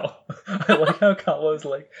 Wow. I like how Kala's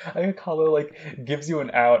like, gives you an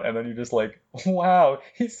out, and then you're just like, wow,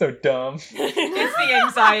 he's so dumb. It's the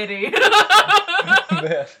anxiety.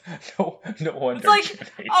 Man, no wonder. It's like,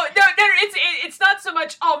 June oh no, it's not so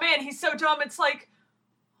much. Oh man, he's so dumb. It's like,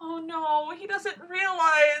 oh no, he doesn't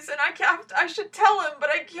realize, and I should tell him, but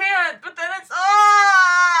I can't. But then it's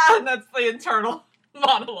and that's the internal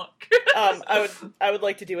monologue. I would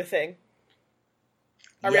like to do a thing.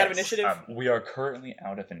 Are we out of initiative? We are currently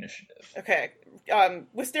out of initiative. Okay.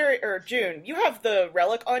 Wisteria, or June, you have the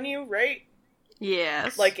relic on you, right?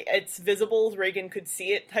 Yes. Like, it's visible, Reagan could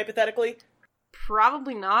see it, hypothetically?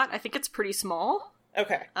 Probably not. I think it's pretty small.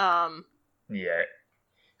 Okay. Yeah.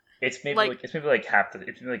 It's maybe like half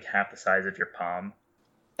the size of your palm.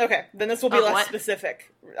 Okay, then this will be Of less what?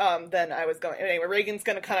 specific than I was going. Anyway, Reagan's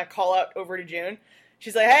gonna kind of call out over to June.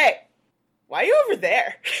 She's like, "Hey, why are you over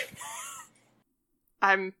there?"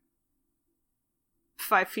 I'm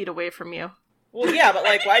 5 feet away from you. Well, yeah, but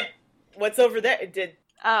like, why? What's over there?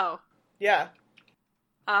 Oh. Yeah.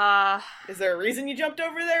 Is there a reason you jumped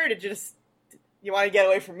over there? Or did you want to get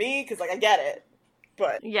away from me? Because like, I get it,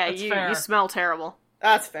 but Yeah, That's you fair. smell terrible.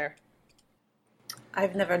 that's fair.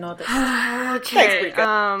 I've never noticed. Okay.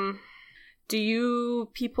 Brika. Do you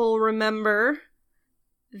people remember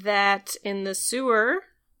that in the sewer,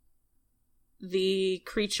 the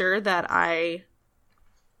creature that I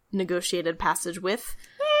negotiated passage with?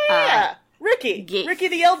 Yeah, Ricky, Ricky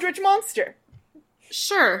the Eldritch monster.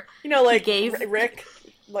 Sure. You know, like Gave- Rick,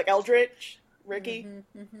 like Eldritch, Ricky.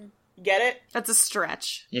 Get it? That's a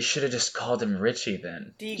stretch. You should have just called him Richie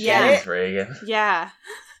then. Do you Yeah. get it? Reagan. Yeah.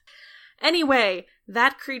 Anyway,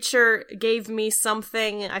 that creature gave me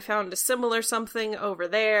something. I found a similar something over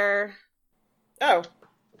there. Oh,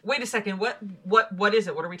 Wait a second. What is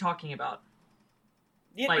it? What are we talking about?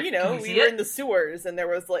 you, Like, you can know, we we see were it? in the sewers, and there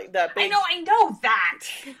was like that big. I know that.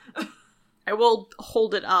 I will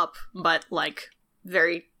hold it up, but like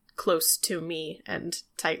very close to me and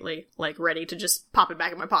tightly, like ready to just pop it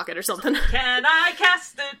back in my pocket or something. Can I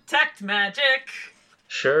cast detect magic?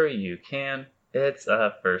 Sure you can. It's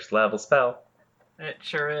a first level spell. It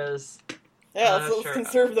sure is. Yeah, let's sure.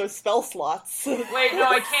 conserve those spell slots. Wait, no,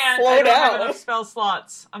 I can't. Slow I don't down. have enough spell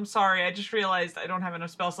slots. I'm sorry. I just realized I don't have enough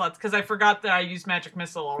spell slots because I forgot that I used magic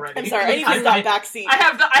missile already. I'm sorry, I need to stop backseat. I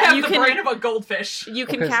have You the can- brain of a goldfish. You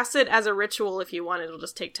can Okay. cast it as a ritual if you want. It'll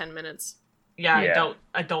just take 10 minutes. Yeah, Yeah.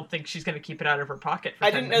 I don't think she's gonna keep it out of her pocket. For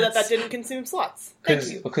I 10 didn't know that minutes. didn't consume slots. Thank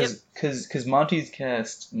you. Because Monty's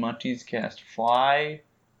cast fly,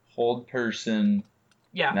 hold person,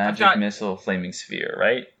 Yeah, magic missile, flaming sphere,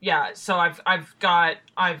 right? Yeah, so I've got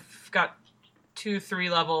 2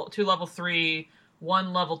 level 3,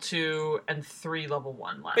 1 level 2, and 3 level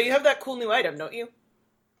 1 left. But you have that cool new item, don't you?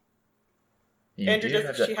 You Andrew, do does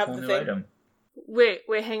have she that have cool the new thing? item. Wait,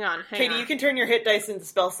 hang on. Katie, you can turn your hit dice into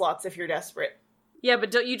spell slots if you're desperate. Yeah,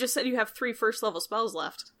 but you just said you have 3 first level spells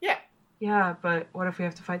left. Yeah. Yeah, but what if we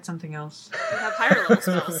have to fight something else? You have higher level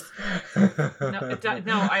spells.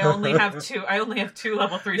 No, I only have 2. I only have 2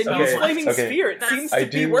 level 3 The spells new Okay, left. flaming okay. sphere, it That's- seems I to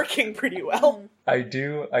be do- working pretty well. I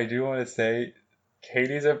do want to say,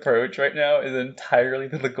 Katie's approach right now is entirely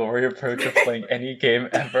the Ligori approach of playing any game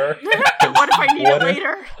ever. What if I need What it if-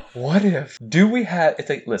 later? What if? Do we have? It's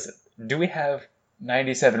like, listen. Do we have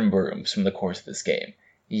 97 brooms from the course of this game?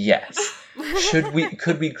 Yes. Could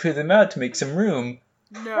we clear them out to make some room?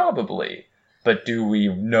 No. Probably. But do we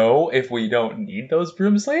know if we don't need those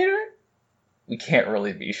brooms later? We can't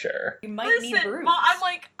really be sure. You might need Listen, brooms. I'm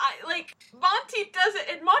like Monty does it,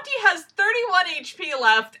 and Monty has 31 HP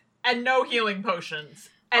left and no healing potions,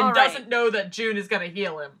 and All right. doesn't know that June is gonna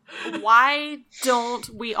heal him. Why don't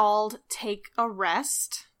we all take a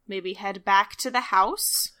rest? Maybe head back to the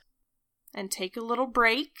house and take a little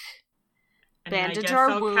break. And Bandage I guess our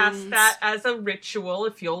I'll cast wounds. that as a ritual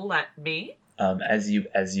if you'll let me. As you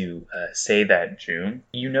say that, June,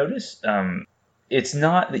 you notice it's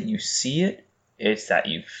not that you see it; it's that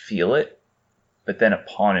you feel it. But then,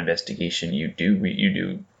 upon investigation, you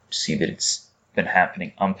do see that it's been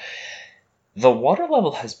happening. The water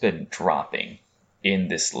level has been dropping in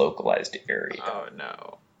this localized area, Oh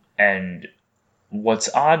no. and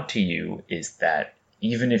what's odd to you is that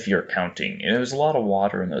even if you're counting, and there's a lot of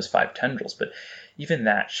water in those 5 tendrils, but even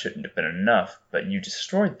that shouldn't have been enough. But you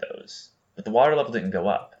destroyed those. But the water level didn't go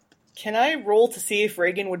up. Can I roll to see if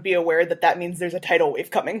Reagan would be aware that that means there's a tidal wave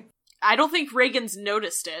coming? I don't think Reagan's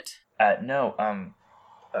noticed it. No,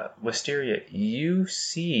 Wisteria, you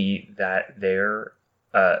see that there,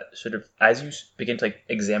 sort of, as you begin to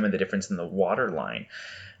examine the difference in the water line,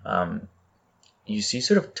 you see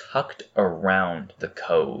sort of tucked around the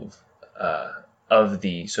cove of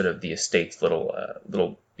the sort of the estate's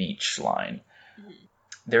little beach line. Mhm.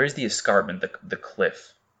 There is the escarpment, the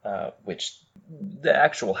cliff, which the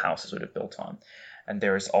actual house is sort of built on, and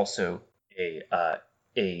there is also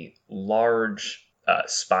a large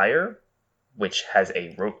spire, which has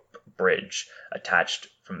a rope bridge attached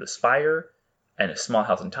from the spire and a small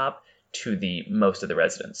house on top to the most of the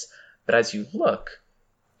residents. But as you look,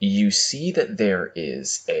 you see that there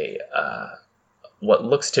is a what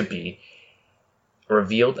looks to be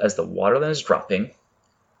revealed as the water line is dropping,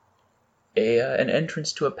 an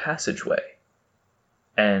entrance to a passageway.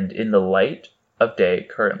 And in the light of day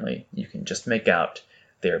currently, you can just make out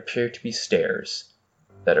there appear to be stairs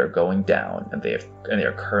that are going down, and they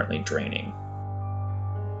are currently draining.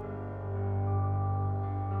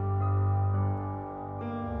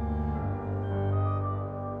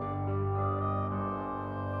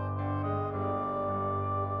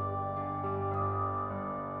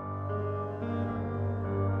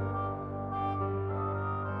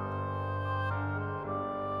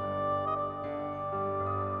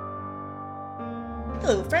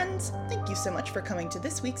 Hello, friends! Thank you so much for coming to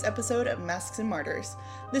this week's episode of Masks and Martyrs.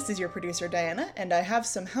 This is your producer, Diana, and I have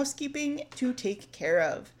some housekeeping to take care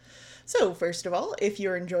of. So, first of all, if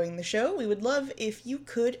you're enjoying the show, we would love if you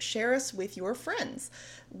could share us with your friends.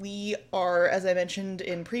 We are, as I mentioned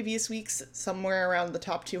in previous weeks, somewhere around the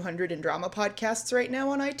top 200 in drama podcasts right now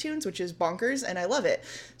on iTunes, which is bonkers, and I love it.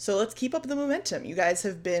 So let's keep up the momentum. You guys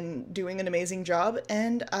have been doing an amazing job,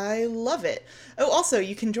 and I love it. Oh, also,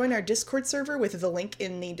 you can join our Discord server with the link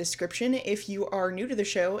in the description if you are new to the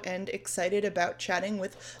show and excited about chatting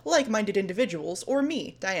with like-minded individuals, or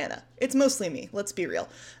me, Diana. It's mostly me, let's be real.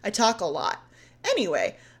 I talk a lot.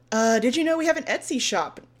 Anyway, did you know we have an Etsy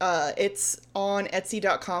shop? It's on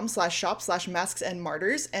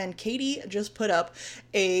etsy.com/shop/masksandmartyrs, and Katie just put up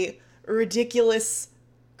a ridiculous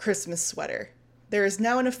Christmas sweater. There is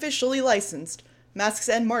now an officially licensed Masks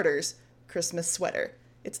and Martyrs Christmas sweater.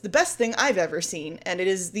 It's the best thing I've ever seen, and it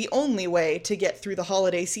is the only way to get through the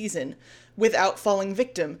holiday season without falling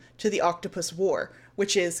victim to the Octopus War,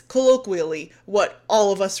 which is colloquially what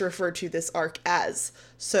all of us refer to this arc as.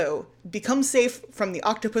 So, become safe from the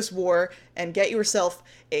Octopus War and get yourself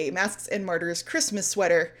a Masks and Martyrs Christmas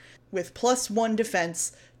sweater with +1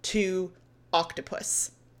 defense to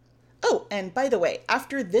Octopus. Oh, and by the way,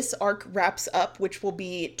 after this arc wraps up, which will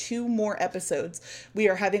be 2 more episodes, we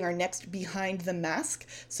are having our next Behind the Mask.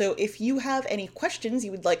 So if you have any questions you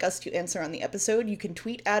would like us to answer on the episode, you can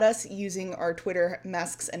tweet at us using our Twitter,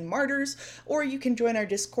 Masks and Martyrs, or you can join our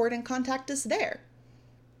Discord and contact us there.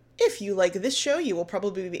 If you like this show, you will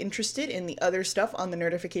probably be interested in the other stuff on the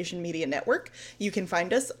Nerdification Media Network. You can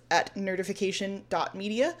find us at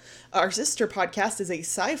nerdification.media. Our sister podcast is a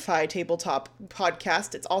sci-fi tabletop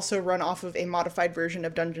podcast. It's also run off of a modified version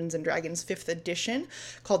of Dungeons & Dragons 5th edition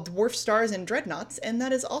called Dwarf Stars and Dreadnoughts, and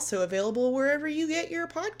that is also available wherever you get your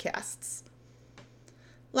podcasts.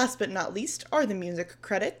 Last but not least are the music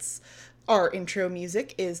credits. Our intro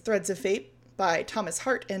music is Threads of Fate by Thomas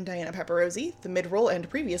Hart and Diana Paparosi. The mid-roll and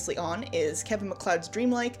previously on is Kevin MacLeod's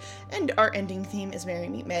Dreamlike, and our ending theme is Merry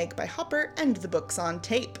Meet Meg by Hopper and the Books on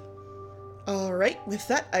Tape. Alright, with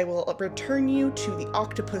that, I will return you to the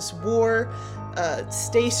Octopus War.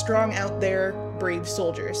 Stay strong out there, brave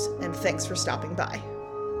soldiers, and thanks for stopping by.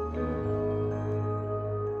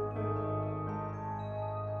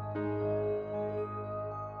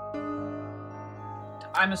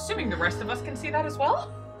 I'm assuming the rest of us can see that as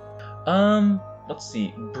well? Let's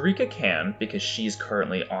see. Brika can, because she's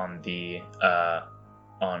currently on the docks.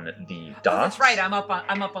 Oh, that's right. I'm up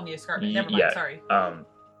on the escarpment. Never mind. Yeah. Sorry.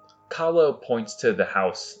 Kahlo points to the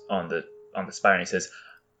house on the spire and he says,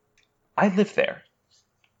 "I live there."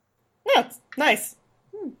 Yeah, it's nice.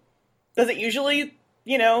 Does it usually,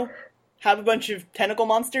 have a bunch of tentacle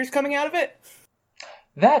monsters coming out of it?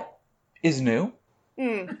 That is new.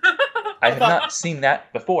 I have not seen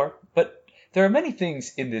that before, but there are many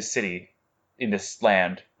things in this city, in this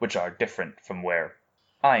land, which are different from where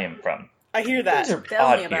I am from. I hear that. Things are Tell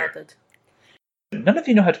odd me about here. it. None of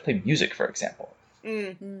you know how to play music, for example.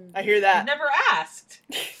 I hear that. Never asked.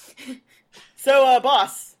 So,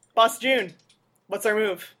 Boss June, what's our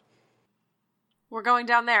move? We're going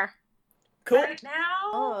down there. Cool. Right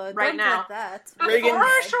now? Oh, Right don't now. like that. Reagan-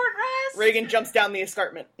 Before a short rest? Reagan jumps down the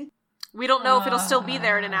escarpment. We don't know if it'll still be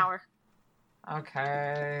there in an hour.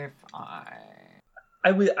 Okay, fine.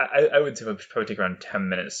 I would say it would probably take around 10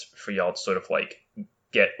 minutes for y'all to sort of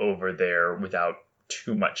get over there without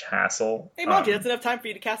too much hassle. Hey, Monty, that's enough time for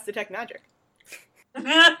you to cast Detect Magic.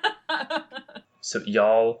 So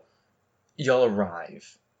y'all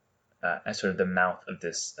arrive at sort of the mouth of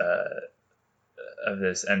this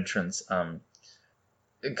entrance.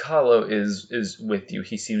 Kahlo is with you.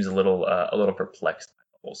 He seems a little perplexed by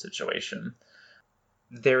the whole situation.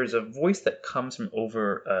 There's a voice that comes from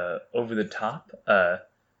over the top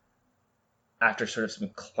after sort of some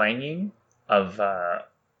clanging of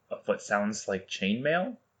what sounds like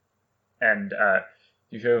chainmail, and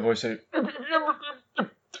you hear a voice say,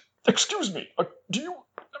 "Excuse me, are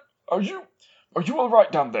you all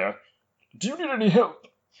right down there? Do you need any help?"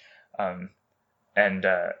 And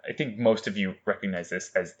I think most of you recognize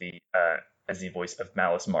this as the voice of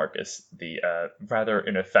Malus Marcus, the rather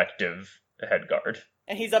ineffective head guard.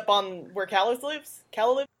 And he's up on where Calla lives?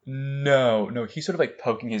 No, he's sort of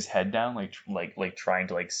poking his head down, like trying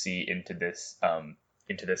to see into this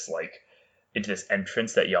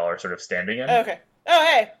entrance that y'all are sort of standing in. Okay.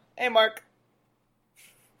 Oh, hey, Mark.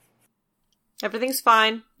 Everything's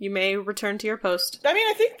fine. You may return to your post. I mean,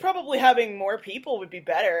 I think probably having more people would be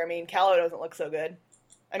better. I mean, Calla doesn't look so good.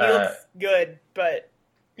 I mean, he looks good, but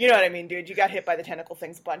you know what I mean, dude. You got hit by the tentacle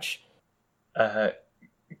things a bunch.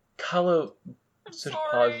 Kahlo sort of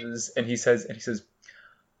pauses, and he says,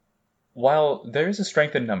 "While there is a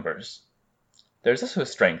strength in numbers, there's also a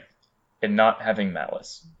strength in not having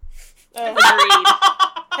malice." Agreed.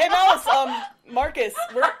 Hey, Malice, Marcus,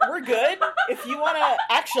 we're good. If you wanna,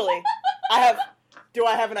 actually, I have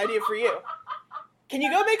an idea for you. Can you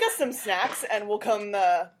go make us some snacks, and we'll come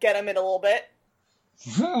get them in a little bit?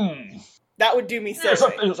 That would do me so Yes,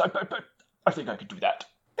 good. I think I could do that.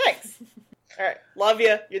 Thanks. All right, love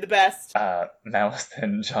you. You're the best. Malice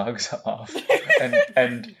then jogs off,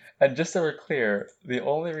 and just so we're clear, the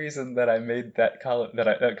only reason that I made that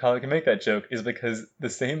Kahlo can make that joke is because the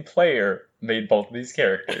same player made both of these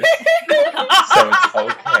characters, so it's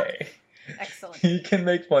okay. Excellent. He can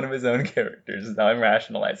make fun of his own characters. Now I'm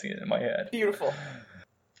rationalizing it in my head. Beautiful.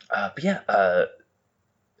 But yeah,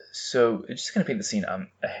 so just gonna paint the scene.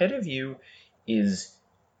 Ahead of you is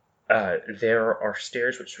there are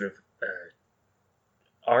stairs which sort of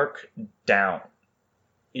arc down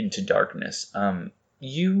into darkness.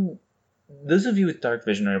 Those of you with dark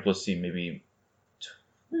vision are able to see maybe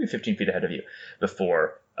 15 feet ahead of you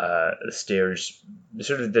before the stairs,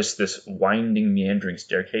 sort of this winding, meandering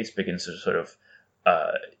staircase begins to sort of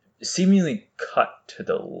seemingly cut to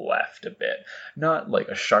the left a bit. Not like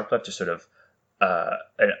a sharp left, just sort of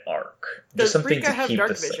an arc. Does Just something Brika to have keep dark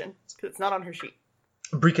the vision? Because it's not on her sheet.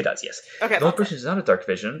 Brika does, yes. Okay, The only person who's not a dark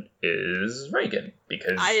vision is Reagan,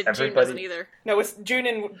 because June everybody. doesn't either. No, June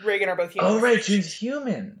and Reagan are both human. Oh right, June's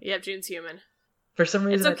human. Yep, June's human. For some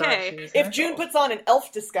reason, It's I thought okay. she was If an June elf. puts on an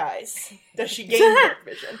elf disguise, does she gain dark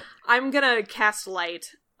vision? I'm gonna cast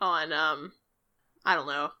light on, I don't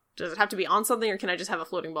know. Does it have to be on something, or can I just have a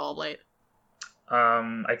floating ball of light?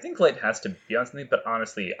 I think light has to be on something, but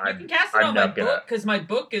honestly, You can cast it I'm on my not gonna. book, because my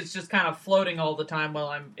book is just kind of floating all the time while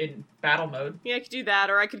I'm in battle mode. Yeah, I could do that,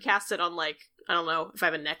 or I could cast it on, like, I don't know, if I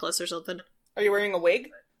have a necklace or something. Are you wearing a wig?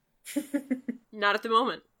 Not at the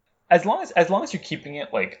moment. As long as you're keeping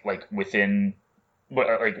it like within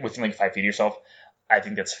 5 feet of yourself, I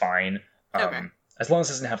think that's fine. Okay. As long as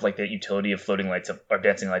it doesn't have like the utility of floating lights or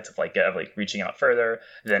dancing lights of like reaching out further,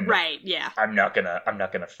 then Right, yeah. I'm not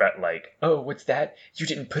gonna fret like, oh, what's that? You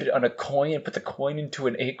didn't put it on a coin and put the coin into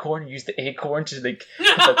an acorn. Use the acorn to like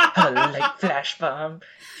have a light flash bomb.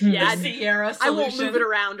 Yeah, The Sierra I solution. won't move it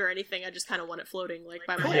around or anything, I just kind of want it floating, like,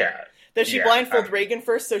 by my head. Yeah. Does she blindfold Reagan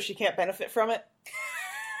first so she can't benefit from it?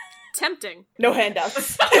 Tempting. No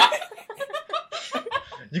handouts.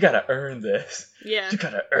 You gotta earn this. Yeah. You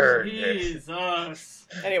gotta earn this. Jesus.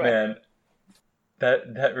 Anyway, Man,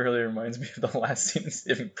 that really reminds me of the last scene in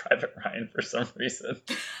Saving Private Ryan for some reason.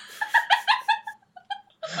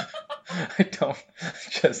 I don't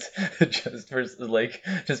just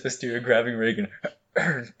Mysteria grabbing Reagan.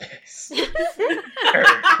 Earn this. Earn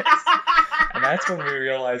this. And that's when we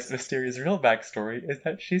realize Mysteria's real backstory is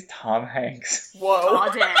that she's Tom Hanks. whoa. Aw,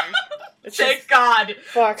 dang. It's Thank just God.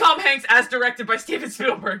 fuck. Tom Hanks as directed by Steven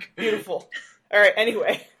Spielberg. Beautiful. Alright,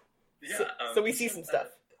 anyway. So we see some stuff.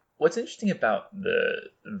 What's interesting about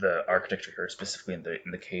the architecture here, specifically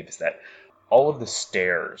in the cave, is that all of the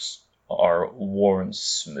stairs are worn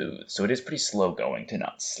smooth, so it is pretty slow going to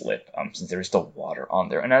not slip, since there is still water on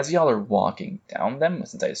there. And as y'all are walking down them,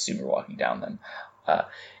 since I assume you're walking down them,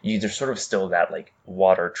 there's sort of still that like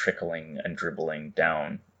water trickling and dribbling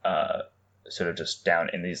down, sort of just down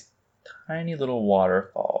in these tiny little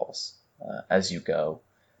waterfalls as you go.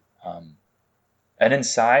 And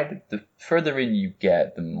inside, the further in you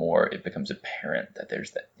get, the more it becomes apparent that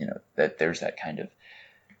there's that kind of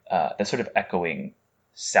that sort of echoing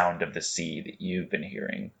sound of the sea that you've been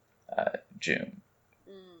hearing, June.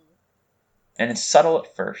 And it's subtle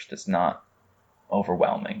at first; it's not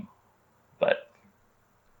overwhelming, but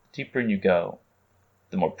the deeper in you go,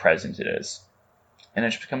 the more present it is, and it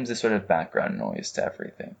just becomes this sort of background noise to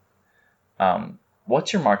everything.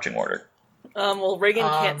 What's your marching order? Well, Reagan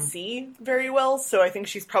can't see very well, so I think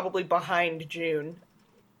she's probably behind June.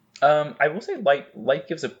 I will say light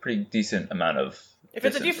gives a pretty decent amount of If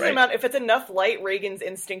it's a distance, decent right? amount, if it's enough light, Reagan's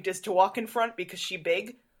instinct is to walk in front because she's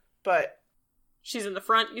big, but She's in the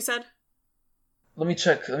front, you said? Let me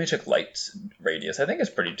check light's radius. I think it's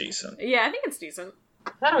pretty decent. Yeah, I think it's decent.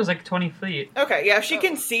 I thought it was like 20 feet. okay, yeah, if she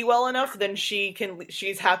can see well enough, then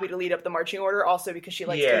she's happy to lead up the marching order, also because she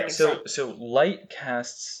likes being Yeah, in front. so light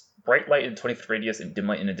casts bright light in 20th radius and dim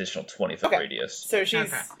light in additional 20th Okay. radius. So she's,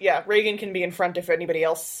 Okay. yeah, Reagan can be in front if anybody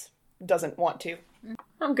else doesn't want to.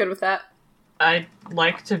 I'm good with that. I'd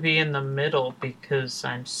like to be in the middle because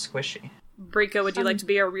I'm squishy. Brika, would you like to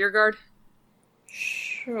be our rear guard?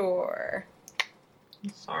 Sure.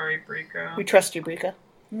 Sorry, Brika. We trust you, Brika.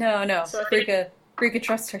 No. So I think- Brika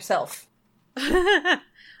trusts herself. I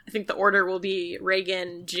think the order will be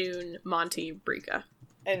Reagan, June, Monty, Brika.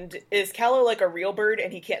 And is Callow like a real bird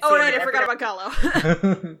and he can't see Oh, in right, the I dark? forgot about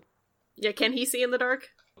Kahlo. Yeah, can he see in the dark?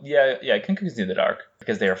 yeah, Kunku's in the dark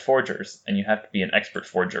because they are forgers, and you have to be an expert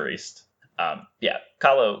forgerist.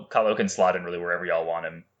 Kahlo can slot in really wherever y'all want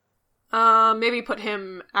him. Maybe put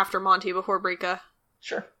him after Monty before Brika.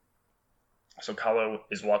 Sure. So Kahlo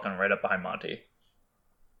is walking right up behind Monty.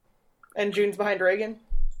 And June's behind Reagan?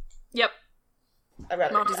 Yep, I've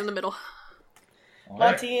got it. Monty's in the middle.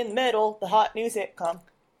 Monty in the middle, the hot new sitcom.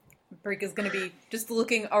 Brika's gonna be just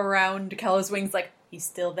looking around Callow's wings like, he's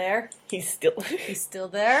still there? He's still... He's still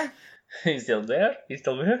there? He's still there? He's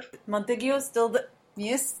still there? Montague still there?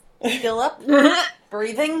 Yes? Still up?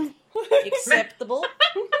 Breathing? Acceptable?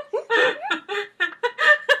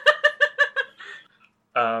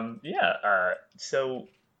 So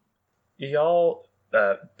y'all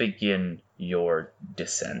begin your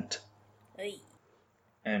descent. Hey.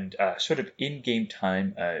 And sort of in-game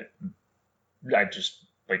time, I'm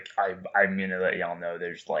gonna let y'all know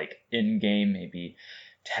there's like in-game maybe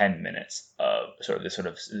 10 minutes of this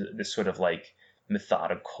sort of like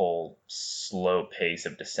methodical, slow pace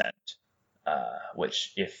of descent.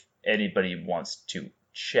 Which, if anybody wants to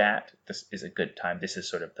chat, this is a good time. This is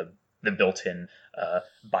sort of the built-in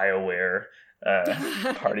BioWare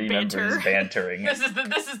party Banter. members bantering. This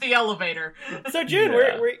is the elevator. So June,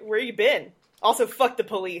 Yeah. where you been? Also, fuck the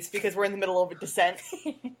police, because we're in the middle of a descent.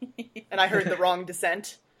 And I heard the wrong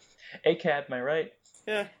descent. ACAB, am I right?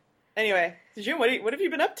 Yeah. Anyway, June, what have you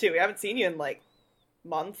been up to? We haven't seen you in, like,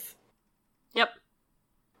 months. Yep.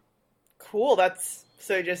 Cool,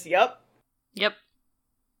 yep. Yep.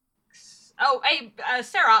 Oh, hey,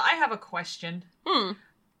 Sarah, I have a question. Hmm.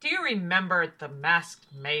 Do you remember the Masked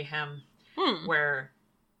Mayhem? Where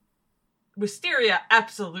Wisteria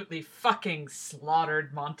absolutely fucking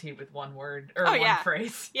slaughtered Monty with one word, or one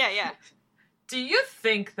phrase? Yeah. Do you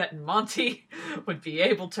think that Monty would be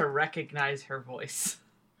able to recognize her voice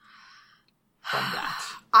from that?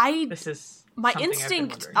 This is my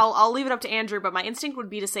instinct. I'll leave it up to Andrew, but my instinct would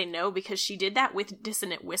be to say no because she did that with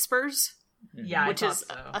Dissonant Whispers. Yeah, which is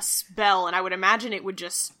a spell, and I would imagine it would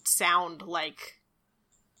just sound like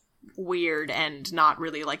weird and not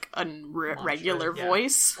really like a regular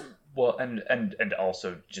voice. Well, and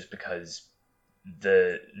also just because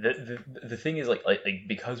the thing is like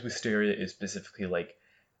because Wisteria is specifically like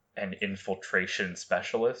an infiltration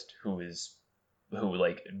specialist who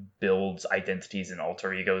like builds identities and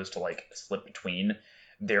alter egos to like slip between.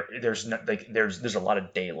 There's a lot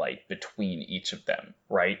of daylight between each of them,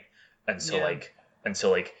 right? And so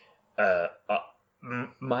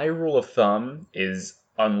my rule of thumb is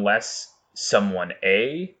unless someone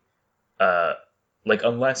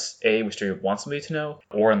unless Wisteria wants somebody to know,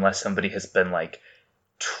 or unless somebody has been like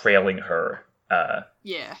trailing her,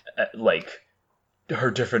 like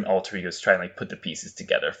her different alter egos trying to like put the pieces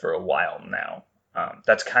together for a while now.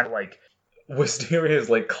 That's kind of like Wisteria's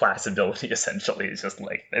like class ability essentially. Is just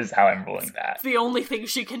like this is how I'm ruling that. It's the only thing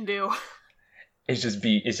she can do. It's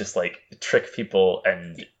just like trick people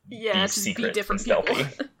and be secret be different and stealthy.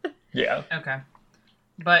 people. Yeah. Okay.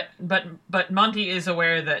 But Monty is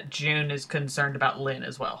aware that June is concerned about Lynn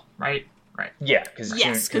as well, right? Right. Yeah, because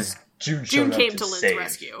June came to Lynn's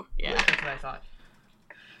rescue. Yeah, that's what I thought.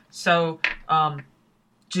 So,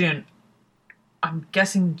 June, I'm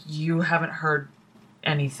guessing you haven't heard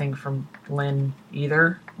anything from Lynn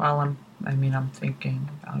either. While I'm thinking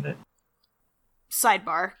about it.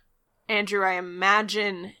 Sidebar. Andrew, I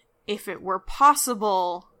imagine if it were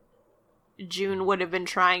possible, June would have been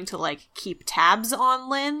trying to, like, keep tabs on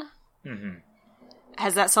Lynn. Mm-hmm.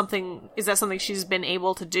 Is that something she's been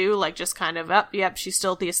able to do? Like, just kind of, she's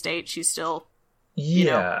still at the estate, she's still,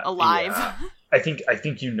 alive. Yeah. I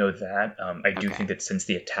think you know that. I do think that since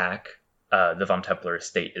the attack, the Von Templar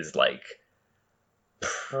estate is, like,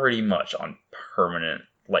 pretty much on permanent,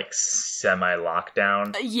 like,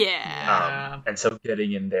 semi-lockdown. And so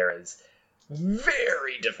getting in there is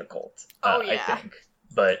very difficult, I think.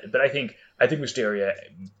 But I think Wisteria,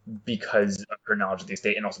 because of her knowledge of the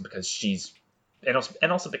estate, and also because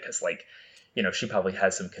because like, she probably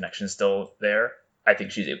has some connections still there. I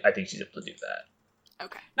think she's able to do that.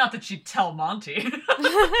 Okay. Not that she'd tell Monty.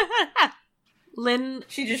 Lynn.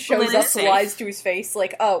 She just shows up, lies to his face,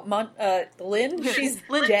 like, Lynn, she's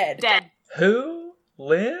dead. Who?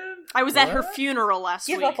 Lynn? I was at her funeral last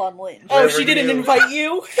week. Give up on Lynn. Oh, she didn't invite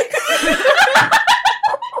you?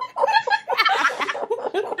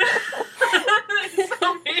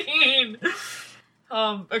 So mean.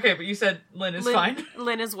 Okay, but you said Lynn is fine.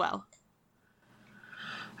 Lynn as well.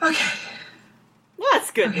 Okay. Well, that's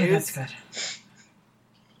good news. That's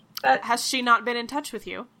good. Has she not been in touch with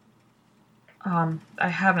you? I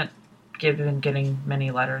haven't been getting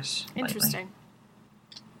many letters. Interesting.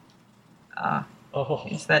 Lately.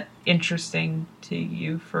 Is that interesting to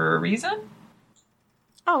you for a reason?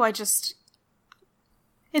 Oh, it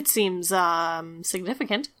seems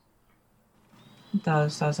significant. It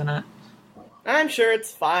does, doesn't it? I'm sure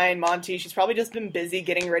it's fine, Monty. She's probably just been busy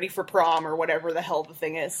getting ready for prom or whatever the hell the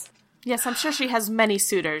thing is. Yes, I'm sure she has many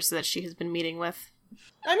suitors that she has been meeting with.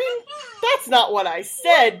 I mean, that's not what I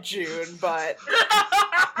said, June, but...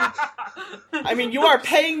 I mean, you are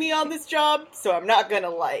paying me on this job, so I'm not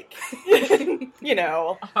gonna, argue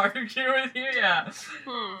with you, yeah.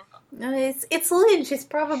 No, it's Lynn. She's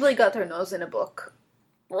probably got her nose in a book.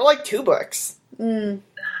 Or like 2 books.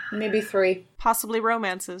 Maybe 3. Possibly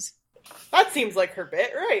romances. That seems like her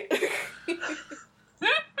bit, right?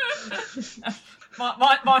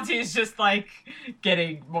 Monty is just, like,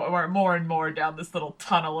 getting more and more down this little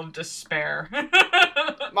tunnel of despair.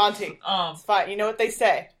 Monty, it's fine. You know what they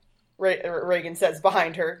say? Reagan says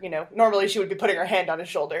behind her. Normally she would be putting her hand on his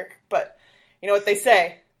shoulder, but you know what they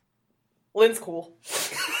say? Lynn's cool.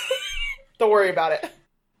 Don't worry about it.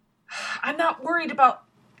 I'm not worried about...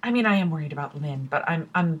 I mean, I am worried about Lynn, but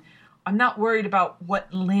I'm not worried about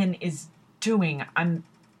what Lynn is doing.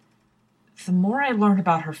 The more I learn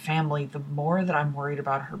about her family, the more that I'm worried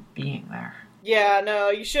about her being there. Yeah, no,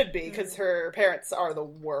 you should be, because her parents are the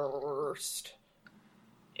worst.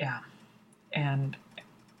 Yeah. And,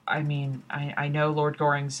 I mean, I know Lord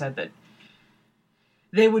Goring said that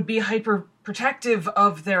they would be hyper protective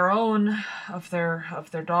of their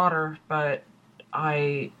daughter, but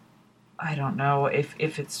I don't know if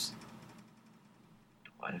it's,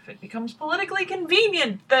 what if it becomes politically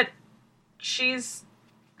convenient that she's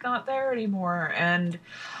not there anymore? And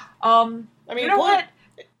I mean, you know what?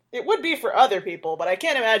 It would be for other people, but I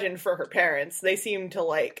can't imagine for her parents. They seem to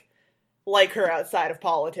like her outside of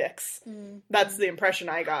politics. That's the impression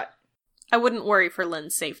I got. I wouldn't worry for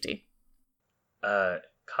Lynn's safety.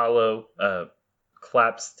 Kahlo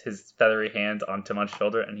claps his feathery hand on Timon's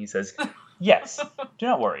shoulder and he says, Yes, do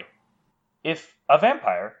not worry. If a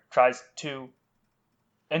vampire tries to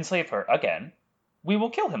enslave her again, we will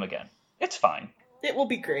kill him again. It's fine. It will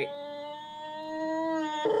be great.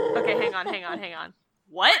 Okay, hang on.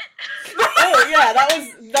 What? Oh yeah,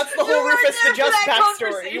 that's the whole Rufus the Just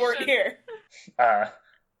backstory. You weren't here.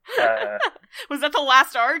 Was that the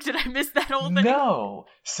last arc? Did I miss that whole thing? No.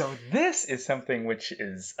 So this is something which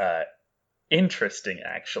is interesting,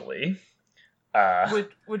 actually. Would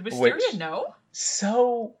Wisteria know?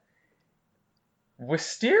 So,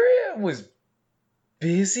 Wisteria was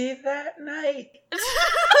busy that night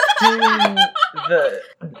doing the...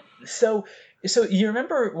 So you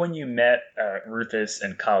remember when you met Rufus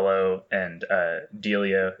and Kahlo and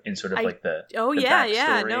Delia in sort of the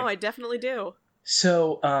yeah. No, I definitely do.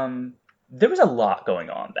 So, there was a lot going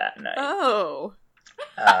on that night. Oh.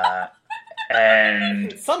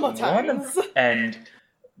 And sometimes. And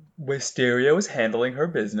Wisteria was handling her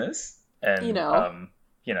business and,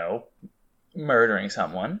 murdering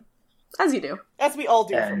someone. As you do. As we all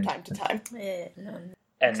do from time to time.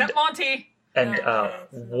 Except Monty. And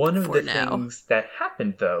one of the things that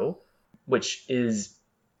happened, though, which is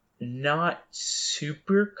not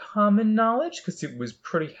super common knowledge, because it was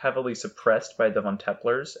pretty heavily suppressed by the Von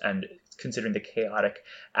Templars, and considering the chaotic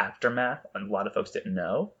aftermath, a lot of folks didn't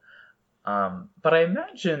know. But I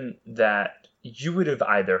imagine that you would have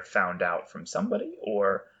either found out from somebody,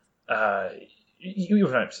 or you would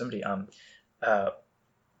have found out from somebody.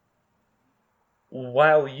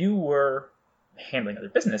 While you were handling other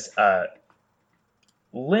business,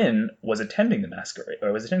 Lynn was attending the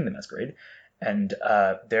masquerade, and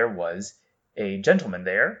there was a gentleman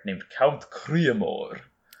there named Count Kriamor.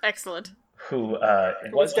 Excellent. Who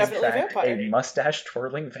was in fact a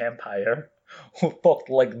mustache-twirling vampire who talked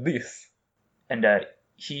like this. And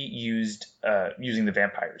he used, using the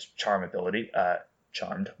vampire's charm ability,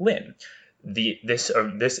 charmed Lynn. This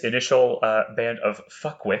initial band of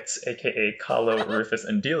fuckwits, aka Kahlo, Rufus,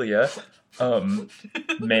 and Delia,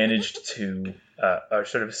 managed to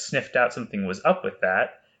sort of sniffed out something was up with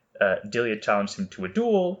that. Delia challenged him to a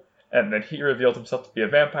duel, and then he revealed himself to be a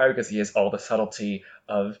vampire because he has all the subtlety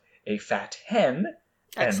of a fat hen.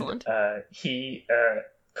 Excellent. And he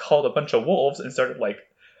called a bunch of wolves and started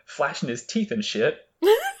flashing his teeth and shit.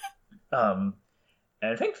 And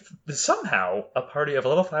I think somehow a party of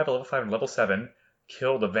level 5, and level 7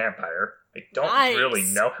 killed a vampire. I don't really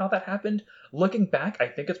know how that happened. Looking back, I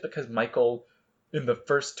think it's because Michael, in the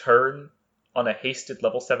first turn, on a hasted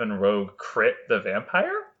level 7 rogue, crit the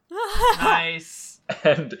vampire. Nice.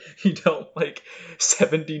 And he dealt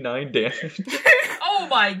 79 damage. Oh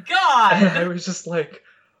my god! And I was just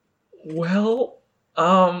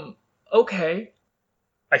okay.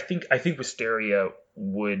 I think Wisteria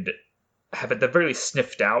would have at the very least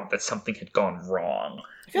sniffed out that something had gone wrong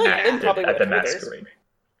I feel like Lynn probably at the masquerade.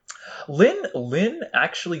 Lynn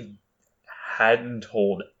actually hadn't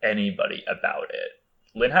told anybody about it.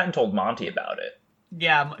 Lynn hadn't told Monty about it.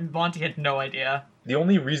 Yeah, Monty had no idea. The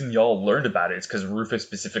only reason y'all learned about it is because Rufus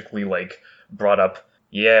specifically brought up,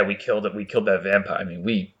 yeah, we killed that vampire. I mean,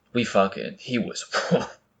 we fucking, he was,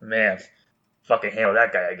 man, fucking handle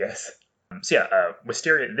that guy, I guess. So yeah,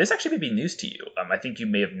 Wisteria, this actually may be news to you. I think you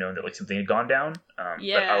may have known that something had gone down.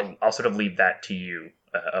 Yeah. But I'll sort of leave that to you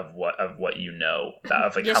of what you know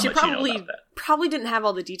of yeah, how she much you know about that. Probably didn't have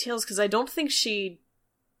all the details because I don't think she.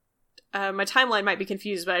 My timeline might be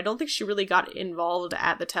confused, but I don't think she really got involved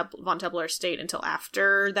at the Von Templar estate until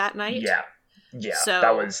after that night. Yeah. So,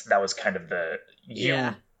 that was kind of the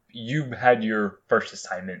you had your first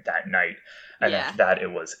assignment that night, and after that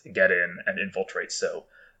it was get in and infiltrate. So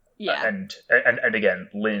and again,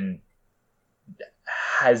 Lynn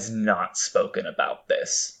has not spoken about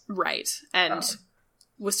this, right? And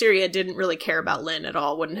Wisteria didn't really care about Lynn at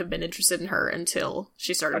all. Wouldn't have been interested in her until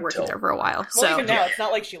she started working there for a while. Well, even now, it's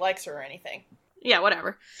not like she likes her or anything. Yeah,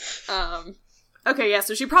 whatever. Okay, yeah,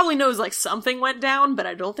 so she probably knows something went down, but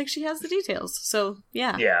I don't think she has the details. So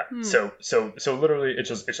yeah. Yeah. So literally, it's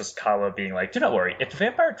just Kahlo being like, "Do not worry. If a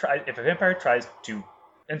vampire tries to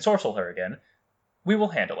ensorcel her again, we will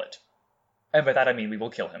handle it. And by that I mean we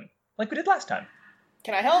will kill him, like we did last time."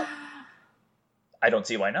 Can I help? I don't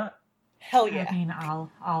see why not. Hell yeah. I mean,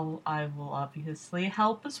 I will obviously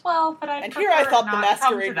help as well, but And here I thought the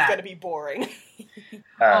masquerade was going to be boring.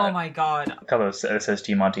 Oh my god. Kalos says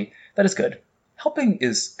to you, Monty, that is good. Helping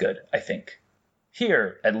is good, I think.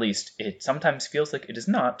 Here, at least, it sometimes feels like it is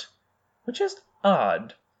not, which is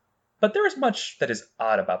odd. But there is much that is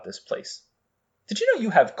odd about this place. Did you know you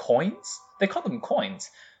have coins? They call them coins.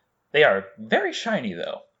 They are very shiny,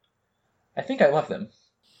 though. I think I love them.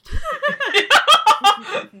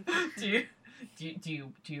 do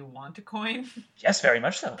you want a coin? Yes, very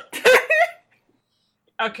much so.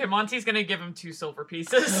 Okay, Monty's gonna give him 2 silver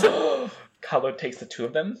pieces. Kahlo takes the 2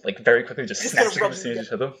 of them, like very quickly, just snatches them as soon as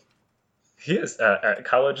you them. He is.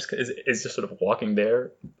 Kahlo just is just sort of walking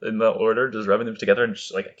there in the order, just rubbing them together and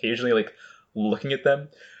just like occasionally like looking at them,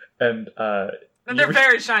 and they're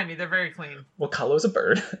very shiny. They're very clean. Well, Kahlo's a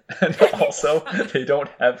bird, and also they don't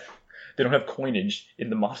have coinage in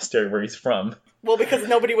the monastery where he's from. Well, because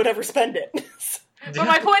nobody would ever spend it. But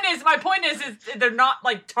my point is they're not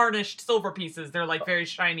like tarnished silver pieces. They're like very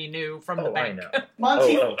shiny new from the bank. I know.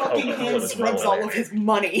 Monty fucking hand scrubs all of his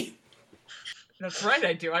money. That's right,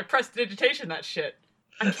 I do. I prestidigitation that shit.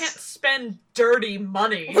 I can't spend dirty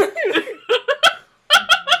money.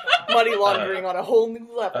 Money laundering on a whole new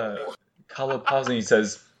level. Kahlo pauses and he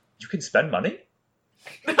says, "You can spend money?"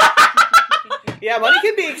 Yeah, money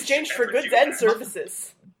can be exchanged for goods and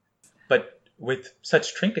services. But with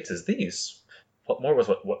such trinkets as these, what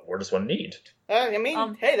more does one need? I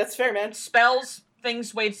mean, hey, that's fair, man. Spells,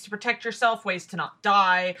 things, ways to protect yourself, ways to not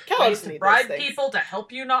die, Kalos ways to need bribe those things. people to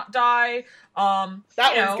help you not die. That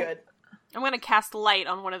one's good. I'm gonna cast light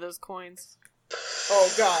on one of those coins.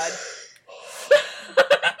 Oh god.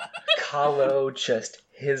 Kahlo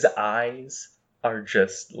his eyes are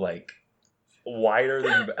just like wider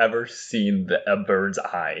than you've ever seen a bird's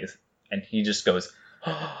eyes. And he just goes,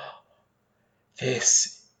 oh,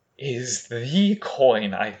 this is the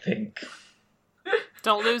coin, I think.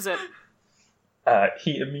 Don't lose it.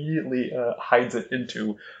 He immediately hides it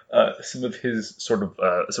into some of his sort of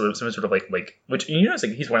like which you notice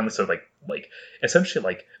like he's wearing this sort of like essentially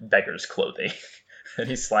like beggar's clothing, and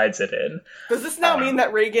he slides it in. Does this now mean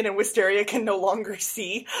that Reagan and Wisteria can no longer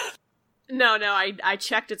see? No, I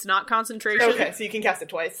checked. It's not concentration. Okay, so you can cast it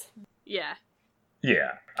twice. Yeah.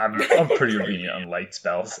 Yeah, I'm pretty lenient on light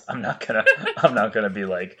spells. I'm not gonna be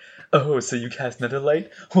like, oh, so you cast another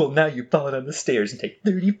light? Well, now you fall down the stairs and take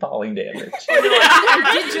 30 falling damage.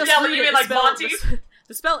 I did just read you it. mean like Spell- Monty?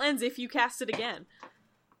 The spell ends if you cast it again.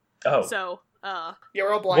 Oh, So,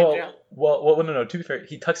 You're all blind now. well, no. To be fair,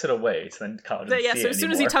 he tucks it away, so then Kyle doesn't yeah. see So it as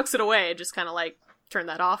soon as he anymore. tucks it away, I just kind of like turn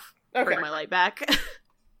that off. Okay. Bring my light back.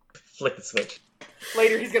 Flick the switch.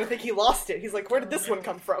 Later he's gonna think he lost it. He's like, where did this one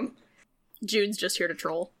come from? June's just here to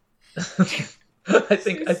troll. I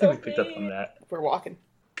think we picked up on that. We're walking.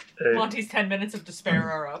 Monty's 10 minutes of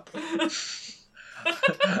despair are up.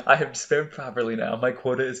 I have spared properly now. My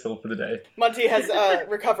quota is filled for the day. Monty has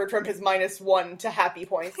recovered from his -1 to happy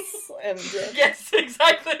points. And Yes,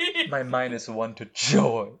 exactly. My -1 to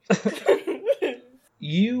joy.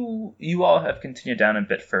 You all have continued down a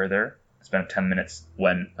bit further. It's been 10 minutes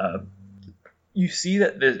when you see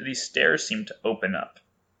that these stairs seem to open up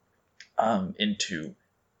into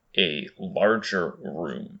a larger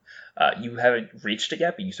room. You haven't reached it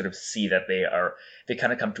yet, but you sort of see that they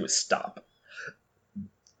kind of come to a stop.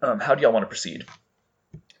 How do y'all want to proceed?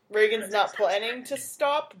 Reagan's not planning to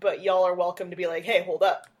stop, but y'all are welcome to be like, hey, hold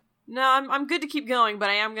up. No, I'm good to keep going, but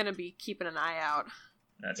I am gonna be keeping an eye out.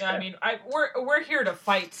 That's Yeah, fair. I mean, we're here to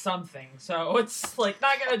fight something, so it's like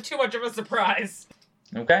not gonna be too much of a surprise.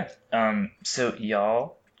 Okay. So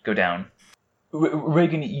y'all go down.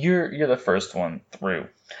 Reagan, you're the first one through,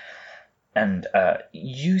 and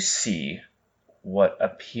you see what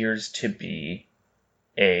appears to be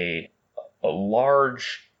a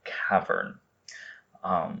large cavern.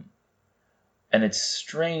 And it's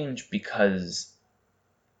strange because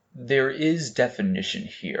there is definition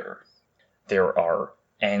here. There are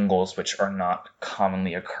angles which are not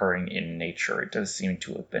commonly occurring in nature. It does seem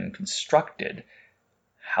to have been constructed.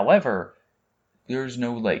 However, there's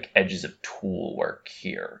no like edges of tool work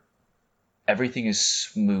here. Everything is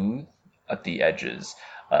smooth at the edges,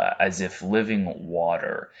 as if living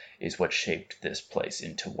water is what shaped this place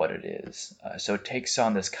into what it is. So it takes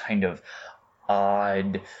on this kind of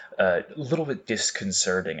odd, a little bit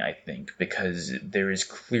disconcerting, I think, because there is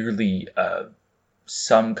clearly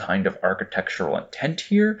some kind of architectural intent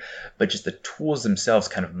here, but just the tools themselves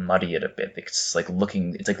kind of muddy it a bit. It's like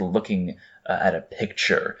looking at a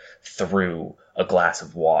picture through a glass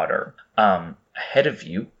of water. Ahead of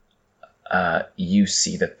you, you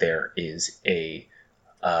see that there is a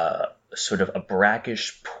sort of a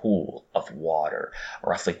brackish pool of water,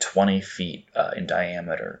 roughly 20 feet in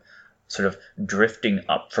diameter. Sort of drifting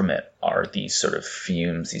up from it are these sort of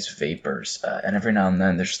fumes, these vapors, and every now and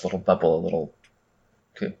then there's just a little bubble,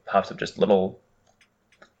 it pops up, just little.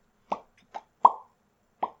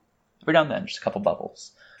 Every now and then, just a couple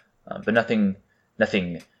bubbles, but nothing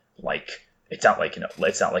like. It's not like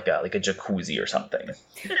it's not like a jacuzzi or something.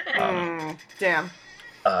 Damn.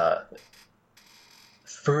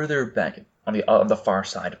 Further back on the far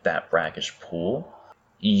side of that brackish pool,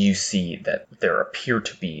 you see that there appear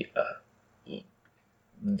to be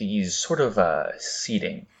these sort of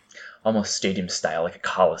seating, almost stadium style, like a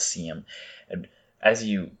coliseum. And as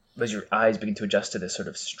your eyes begin to adjust to this sort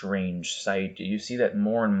of strange sight, you see that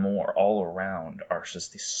more and more all around are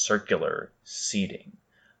just these circular seating,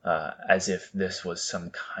 as if this was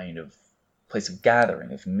some kind of place of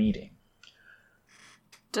gathering, of meeting.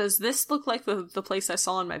 Does this look like the place I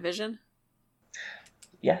saw in my vision?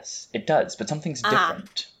 Yes, it does, but something's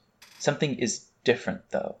different. Something is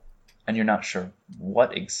different, though, and you're not sure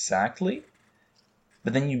what exactly.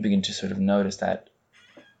 But then you begin to sort of notice that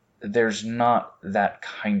there's not that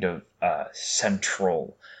kind of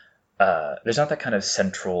central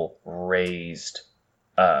raised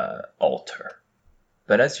altar.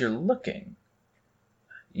 But as you're looking,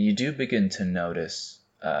 you do begin to notice,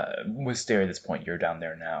 Wisteria, at this point, you're down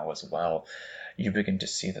there now as well, you begin to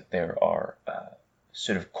see that there are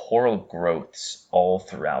sort of coral growths all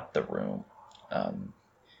throughout the room.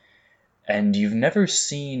 And you've never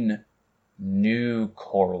seen new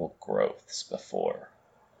coral growths before.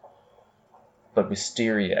 But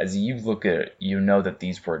Wisteria, as you look at it, you know that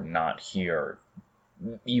these were not here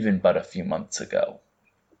even but a few months ago.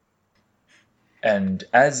 And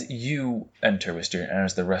as you enter, Wisteria, and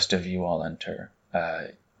as the rest of you all enter,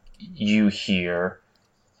 you hear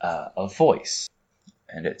a voice,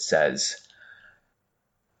 and it says,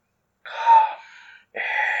 "Come in,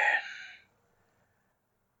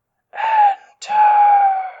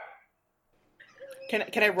 enter."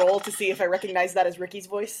 Can I roll to see if I recognize that as Ricky's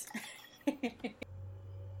voice?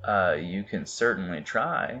 You can certainly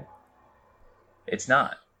try. It's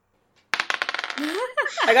not.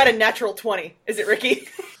 I got a natural 20. Is it Ricky?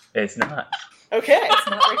 It's not. Okay. It's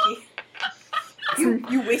not Ricky.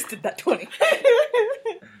 You wasted that 20.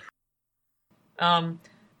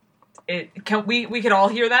 We could all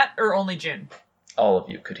hear that, or only June? All of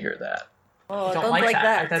you could hear that. Oh, Don't like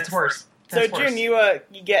that. That's worse. So, June, you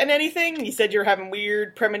getting anything? You said you're having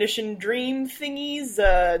weird premonition dream thingies.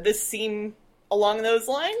 This seem along those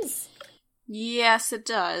lines? Yes, it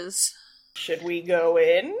does. Should we go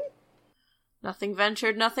in? Nothing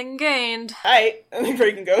ventured, nothing gained. Alright, I think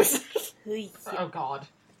Reagan goes. Oh, God.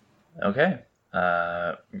 Okay.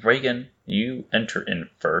 Reagan, you enter in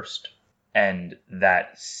first, and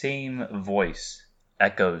that same voice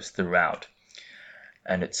echoes throughout,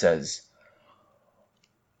 and it says,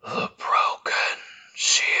 "The broken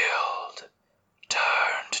shield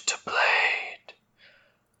turned to blade,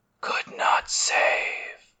 could not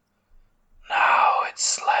save, now it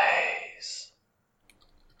slays."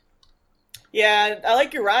 Yeah, I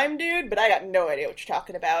like your rhyme, dude, but I got no idea what you're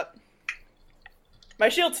talking about. My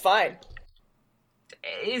shield's fine.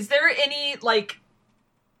 Is there anything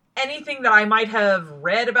that I might have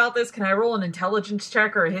read about this? Can I roll an intelligence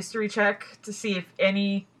check or a history check to see if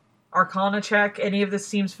any arcana check, any of this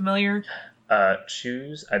seems familiar?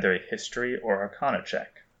 Choose either a history or arcana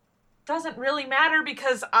check. Doesn't really matter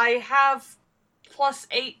because I have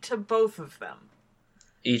 +8 to both of them.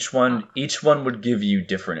 Each one would give you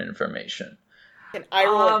different information. Can I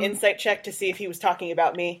roll an insight check to see if he was talking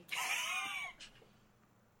about me?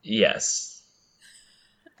 Yes.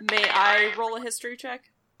 May I roll a history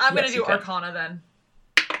check? I'm Yes, gonna do you can. arcana then.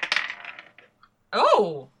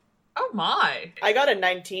 Oh my. I got a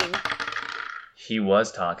 19. He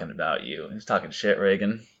was talking about you. He was talking shit,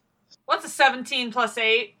 Reagan. What's a 17 +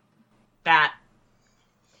 8? That.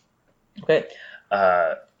 Okay.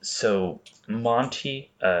 So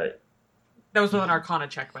Monty, That was with an arcana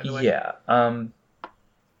check, by the way. yeah.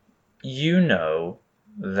 You know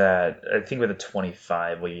that I think with a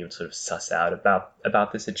 25, what you would sort of suss out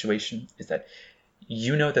about the situation is that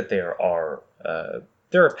you know that there are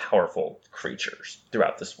powerful creatures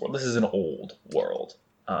throughout this world. This is an old world.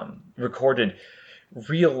 Recorded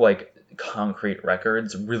real concrete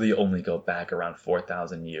records really only go back around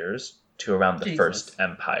 4,000 years to around the Jesus. First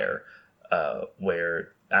Empire,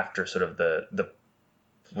 where after sort of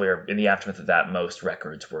where in the aftermath of that, most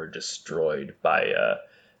records were destroyed by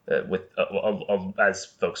as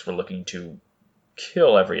folks were looking to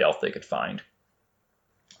kill every elf they could find.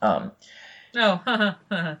 No.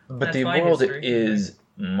 But That's the my world history. is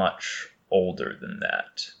much older than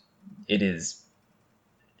that. It is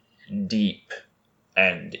deep,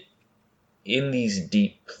 and in these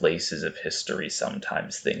deep places of history,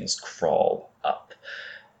 sometimes things crawl up.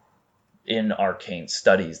 In arcane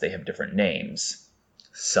studies, they have different names.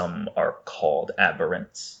 Some are called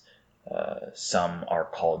aberrants, some are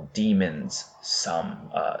called demons,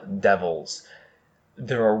 some devils.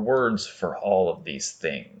 There are words for all of these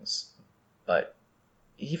things, but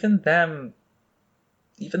even then,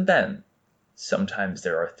 sometimes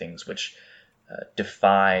there are things which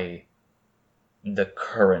defy the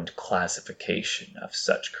current classification of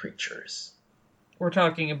such creatures. We're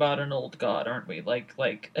talking about an old god, aren't we?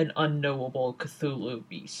 Like an unknowable Cthulhu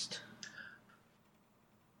beast.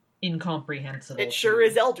 Incomprehensible. It sure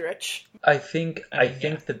is eldritch. I think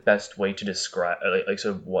the best way to describe like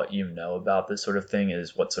sort of what you know about this sort of thing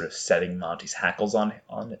is what sort of setting Monty's hackles on it,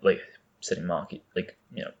 like setting Monty, like,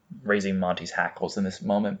 you know, raising Monty's hackles in this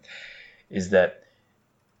moment, is that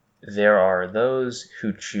there are those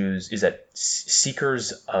who choose, is that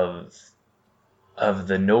seekers of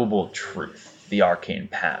the noble truth, the arcane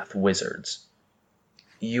path, wizards.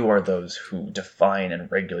 You are those who define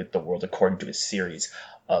and regulate the world according to a series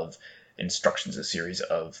of instructions, a series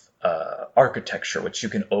of architecture which you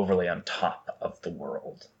can overlay on top of the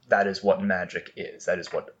world. That is what magic is. That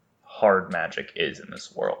is what hard magic is in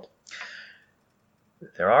this world.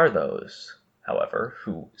 There are those, however,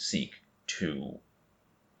 who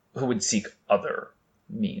would seek other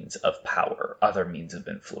means of power, other means of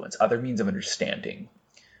influence, other means of understanding.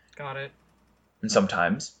 Got it. And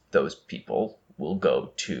sometimes those people will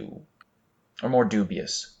go to more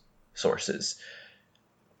dubious sources,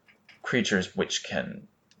 creatures which can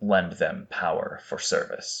lend them power for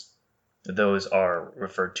service. Those are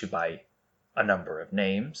referred to by a number of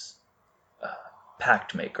names: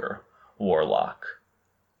 Pact Maker, Warlock,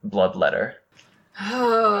 Bloodletter.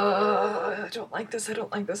 I don't like this. Okay.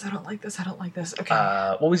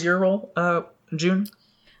 What was your roll, June?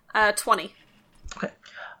 20. Okay.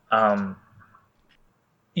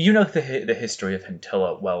 You know the history of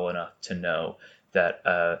Hentilla well enough to know that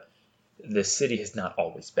the city has not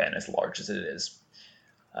always been as large as it is.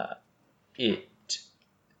 It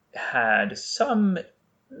had some.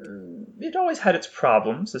 It always had its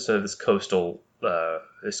problems. This coastal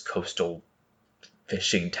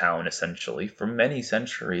fishing town, essentially, for many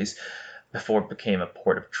centuries before it became a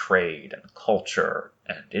port of trade and culture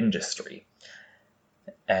and industry.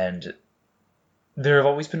 And there have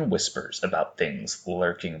always been whispers about things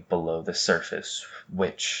lurking below the surface,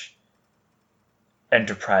 which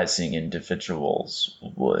enterprising individuals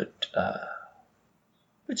would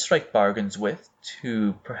strike bargains with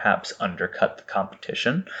to perhaps undercut the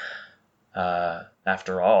competition.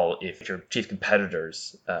 After all, if your chief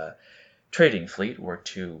competitor's trading fleet were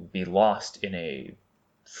to be lost in a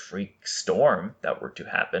freak storm that were to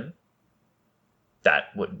happen,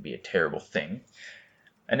 that wouldn't be a terrible thing.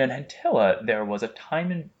 And in Hentilla, there was a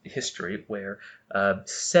time in history where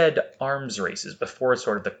said arms races, before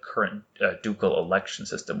sort of the current ducal election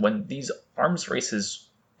system, when these arms races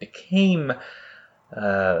became,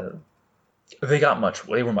 they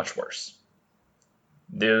were much worse.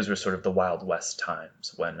 Those were sort of the Wild West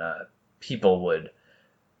times when people would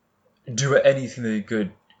do anything they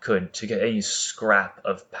could to get any scrap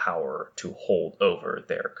of power to hold over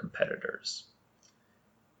their competitors,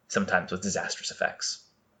 sometimes with disastrous effects.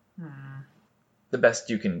 The best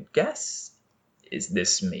you can guess is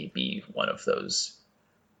this may be one of those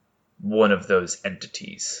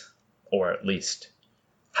entities, or at least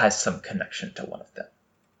has some connection to one of them.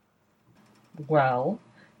 Well,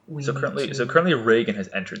 currently Reagan has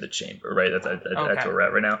entered the chamber, right? That's where we're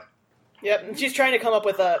at right now. Yep, and she's trying to come up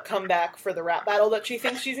with a comeback for the rap battle that she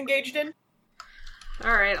thinks she's engaged in.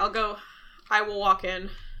 Alright, I will walk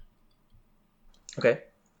in. Okay.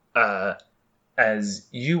 As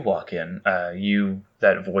you walk in,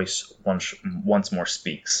 that voice once more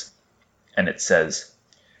speaks, and it says,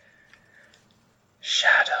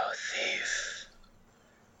 "Shadow thief,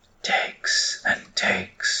 takes and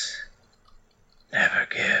takes, never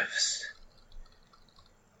gives,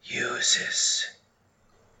 uses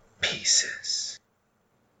pieces."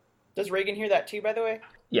 Does Reagan hear that too, by the way?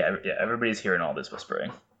 Yeah, everybody's hearing all this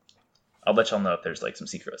whispering. I'll let y'all know if there's like some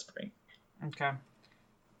secret whispering. Okay.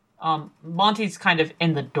 Monty's kind of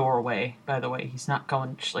in the doorway, by the way. He's not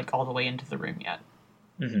going like all the way into the room yet.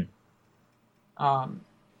 Mm-hmm.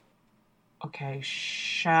 Okay,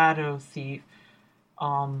 Shadow Thief.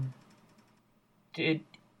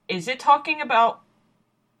 Is it talking about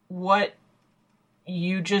what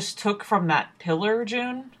you just took from that pillar,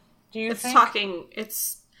 June? Do you think?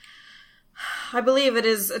 I believe it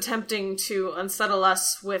is attempting to unsettle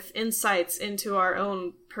us with insights into our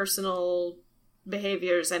own personal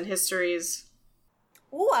behaviors and histories.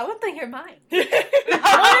 Ooh, I want to hear mine. The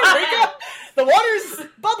water's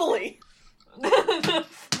bubbly. The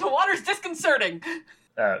water's disconcerting.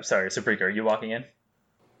 Sorry, Sabrika, are you walking in?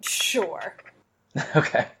 Sure.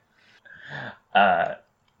 Okay.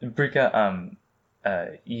 Brika,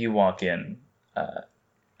 you walk in,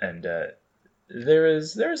 and there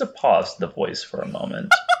is a pause to the voice for a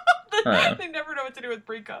moment. They never know what to do with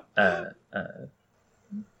Brika.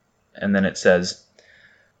 And then it says,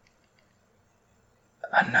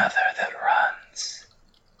 "Another that runs,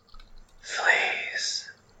 flees,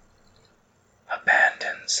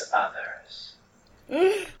 abandons others."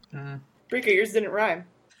 Brika, yours didn't rhyme.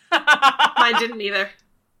 Mine didn't either.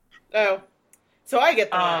 Oh. So I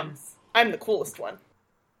get the rhymes. I'm the coolest one.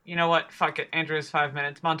 You know what? Fuck it. Andrew has 5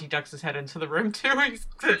 minutes. Monty ducks his head into the room too. Nobody seems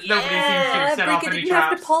to set off Brika any didn't have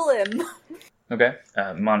traps. to pull him. Okay.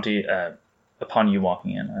 Monty, upon you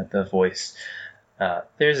walking in, the voice,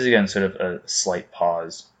 there's again sort of a slight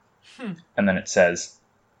pause. And then it says,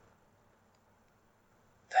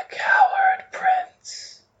 "The coward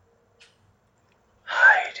prince,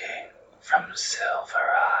 hiding from silver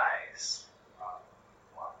eyes.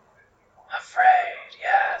 Afraid,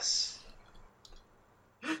 yes."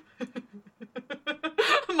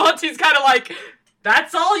 Monty's kind of like,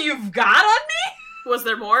 that's all you've got on me? Was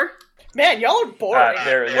there more? Man, y'all are boring.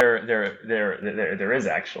 There is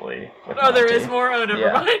actually. Oh, there is more? Oh,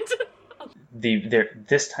 never mind.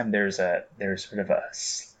 This time there's sort of a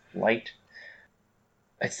slight,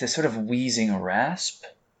 it's this sort of wheezing rasp,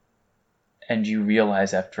 and you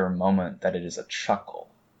realize after a moment that it is a chuckle.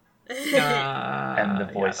 And the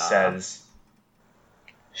voice says,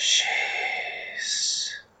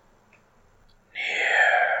 "She's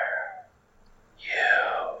near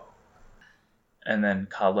you." And then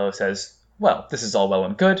Kahlo says, "Well, this is all well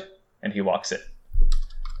and good," and he walks in.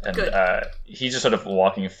 And he's just sort of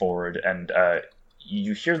walking forward, and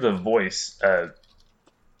you hear the voice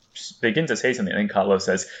begin to say something, and Kahlo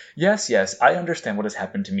says, yes, I understand what has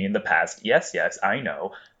happened to me in the past. Yes, I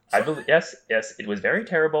know. I believe, yes, it was very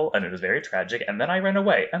terrible, and it was very tragic, and then I ran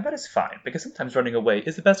away, and that is fine, because sometimes running away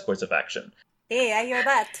is the best course of action. Hey, I hear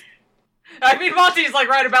that. I mean, Monty's like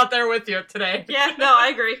right about there with you today. Yeah, no, I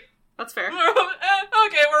agree. That's fair. Okay,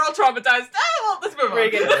 we're all traumatized. Well, let's move on.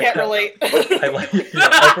 Reagan, can't relate. I like,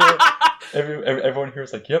 everyone here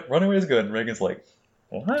is like, yep, runaway is good, and Reagan's like,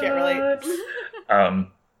 what? Can't relate.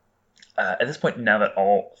 At this point, now that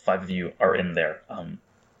all 5 of you are in there,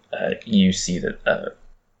 you see that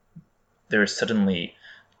there is suddenly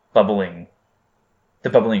bubbling. The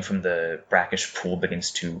bubbling from the brackish pool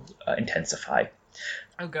begins to intensify.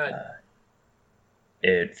 Oh, good.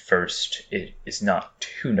 At first, it is not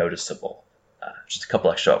too noticeable. Just a couple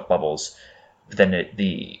extra bubbles. But then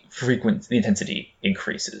the intensity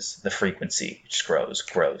increases. The frequency just grows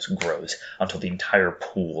until the entire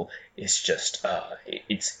pool is just.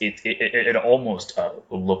 It almost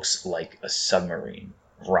looks like a submarine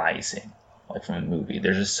rising, like from a movie.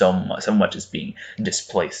 There's just so much is being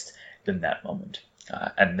displaced in that moment,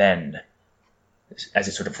 and then, as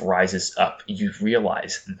it sort of rises up, you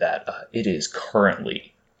realize that it is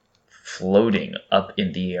currently floating up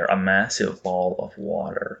in the air, a massive ball of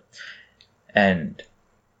water. And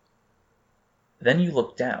then you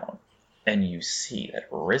look down, and you see that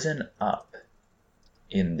risen up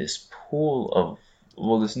in this pool of,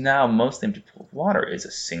 this now mostly empty pool of water is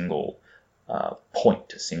a single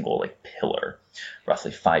point, a single pillar,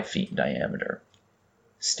 roughly 5 feet in diameter.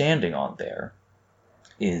 Standing on there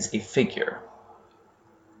is a figure.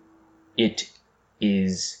 It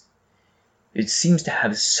seems to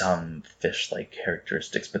have some fish-like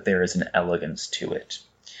characteristics, but there is an elegance to it.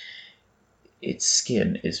 Its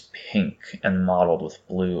skin is pink and mottled with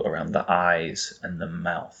blue around the eyes and the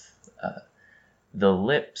mouth. The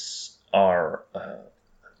lips are,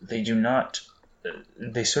 they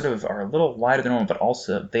sort of are a little wider than normal, but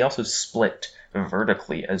they also split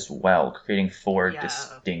vertically as well, creating 4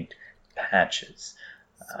 distinct patches.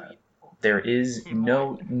 There is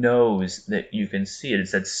no nose that you can see. It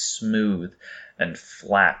is that smooth and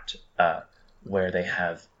flat, where they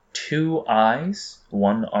have 2 eyes,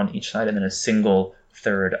 one on each side, and then a single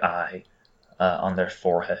third eye on their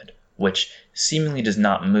forehead, which seemingly does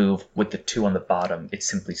not move with the 2 on the bottom. It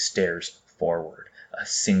simply stares forward, a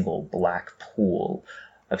single black pool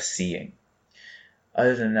of seeing.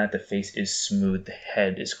 Other than that, the face is smooth, the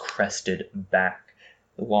head is crested back,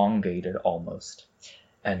 elongated almost,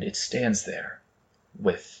 and it stands there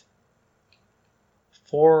with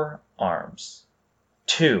 4 arms,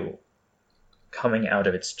 2 coming out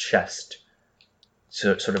of its chest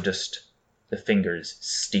So sort of just the fingers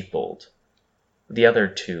steepled. The other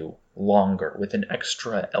two longer, with an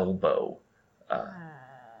extra elbow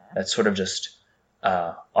that sort of just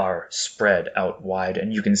are spread out wide,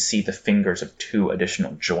 and you can see the fingers of 2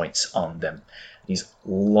 additional joints on them. These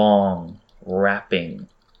long, wrapping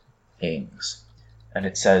things. And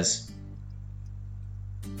it says,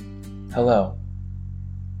 "Hello.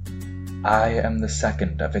 I am the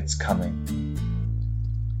second of its coming.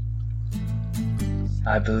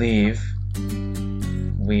 I believe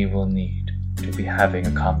we will need to be having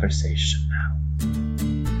a conversation now."